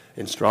bigger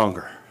and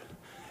stronger.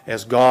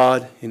 as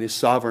God in His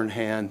sovereign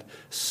hand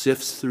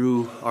sifts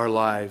through our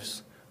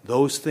lives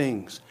those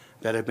things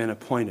that have been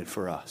appointed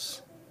for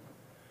us.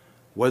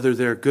 Whether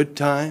they're good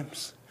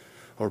times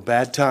or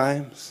bad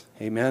times,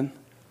 amen,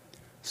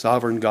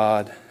 sovereign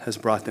God has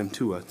brought them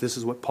to us. This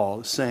is what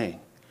Paul is saying.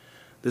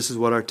 This is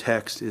what our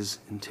text is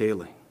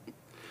entailing.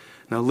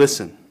 Now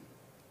listen,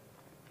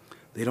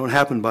 they don't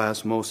happen by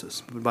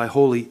osmosis, but by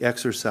holy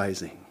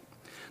exercising.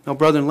 Now,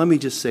 brethren, let me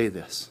just say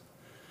this.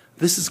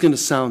 This is going to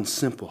sound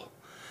simple,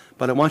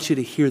 but I want you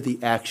to hear the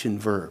action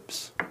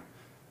verbs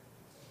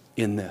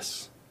in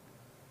this.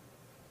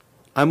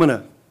 I'm going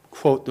to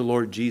quote the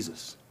Lord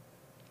Jesus,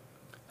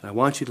 and I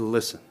want you to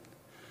listen.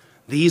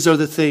 These are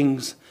the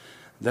things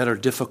that are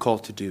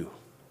difficult to do.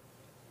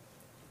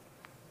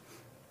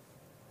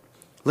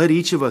 Let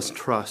each of us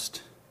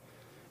trust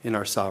in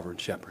our sovereign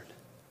shepherd.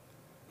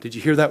 Did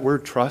you hear that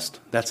word, trust?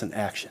 That's an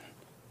action.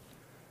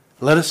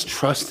 Let us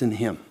trust in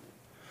Him,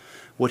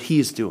 what He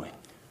is doing.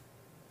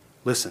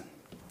 Listen.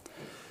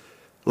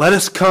 Let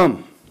us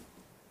come.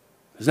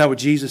 Isn't that what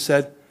Jesus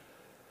said?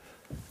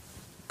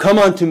 Come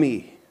unto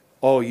me,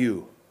 all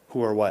you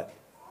who are what?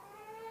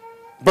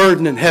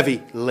 Burdened and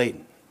heavy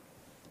laden.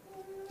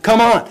 Come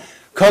on.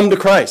 Come to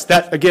Christ.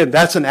 That, again,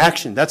 that's an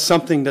action. That's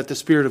something that the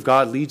Spirit of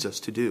God leads us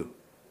to do.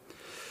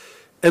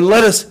 And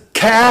let us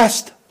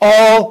cast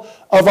all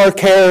of our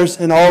cares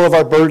and all of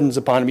our burdens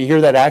upon Him. You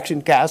hear that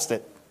action? Cast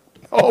it.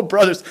 Oh,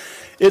 brothers,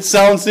 it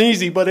sounds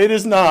easy, but it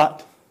is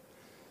not.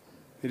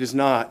 It is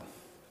not.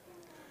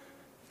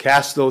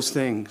 Cast those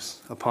things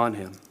upon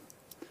Him.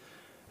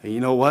 And you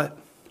know what?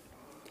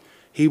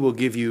 He will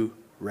give you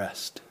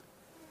rest.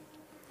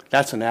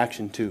 That's an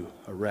action too,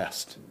 a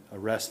rest. A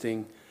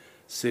resting,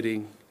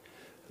 sitting,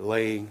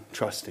 laying,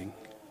 trusting.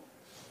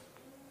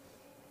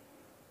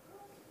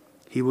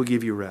 He will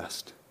give you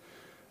rest.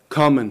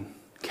 Come and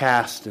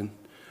cast and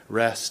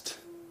rest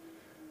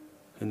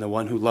in the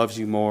one who loves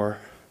you more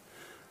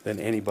than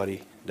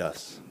anybody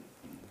does.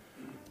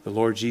 The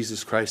Lord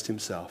Jesus Christ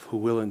Himself, who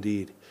will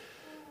indeed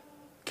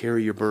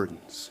carry your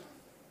burdens.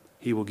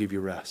 He will give you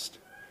rest.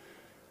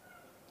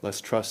 Let's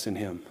trust in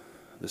Him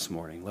this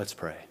morning. Let's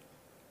pray.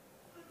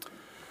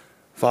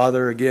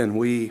 Father, again,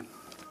 we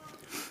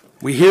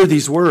hear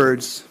these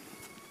words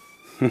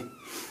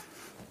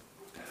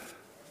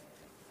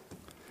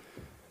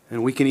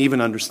and we can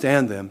even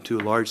understand them to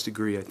a large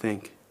degree, I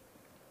think.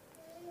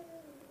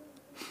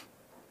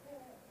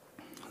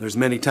 There's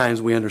many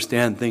times we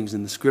understand things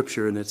in the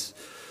Scripture and it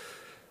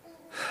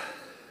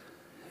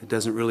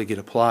doesn't really get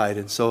applied.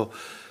 And so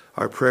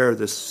our prayer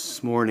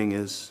this morning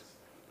is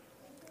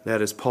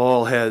that as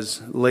Paul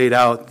has laid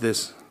out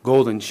this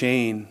golden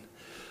chain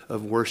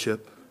of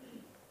worship,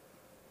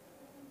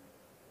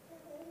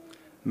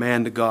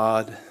 man to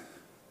God,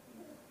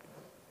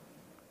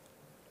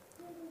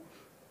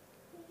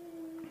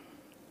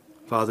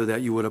 Father,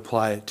 that you would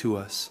apply it to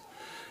us,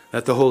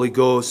 that the Holy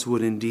Ghost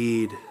would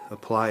indeed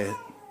apply it.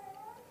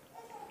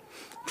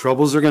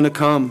 Troubles are going to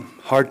come.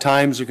 Hard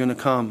times are going to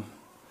come.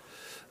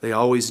 They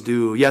always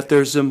do. Yet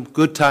there's some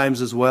good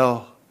times as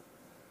well.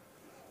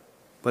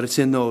 But it's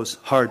in those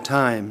hard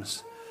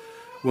times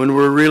when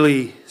we're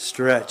really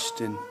stretched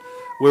and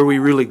where we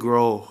really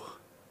grow.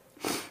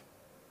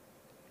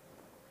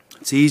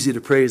 It's easy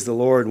to praise the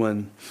Lord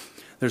when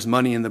there's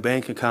money in the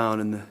bank account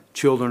and the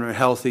children are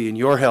healthy and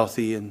you're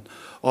healthy and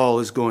all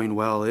is going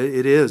well.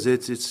 It is.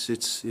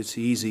 It's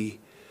easy.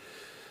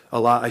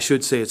 I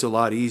should say it's a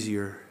lot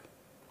easier.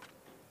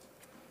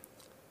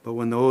 But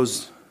when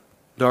those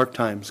dark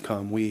times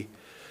come, we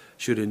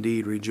should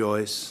indeed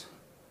rejoice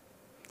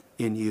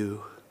in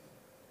you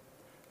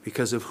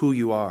because of who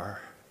you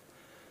are,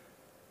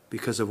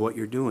 because of what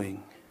you're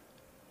doing,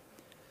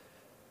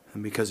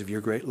 and because of your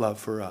great love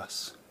for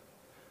us.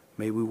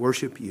 May we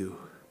worship you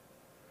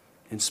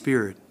in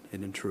spirit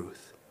and in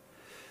truth.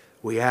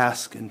 We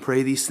ask and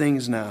pray these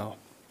things now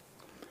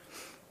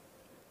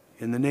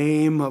in the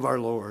name of our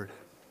Lord,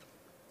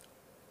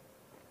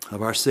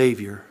 of our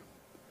Savior,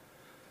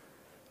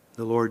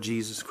 the Lord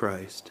Jesus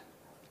Christ.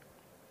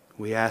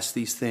 We ask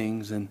these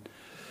things and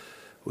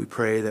we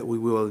pray that we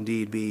will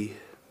indeed be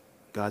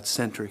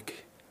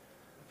God-centric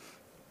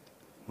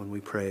when we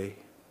pray,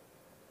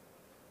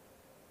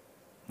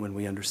 when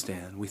we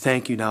understand. We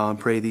thank you now and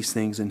pray these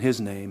things in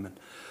His name. And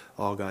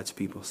all God's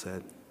people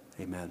said,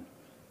 amen.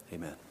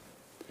 Amen.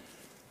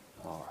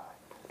 All right.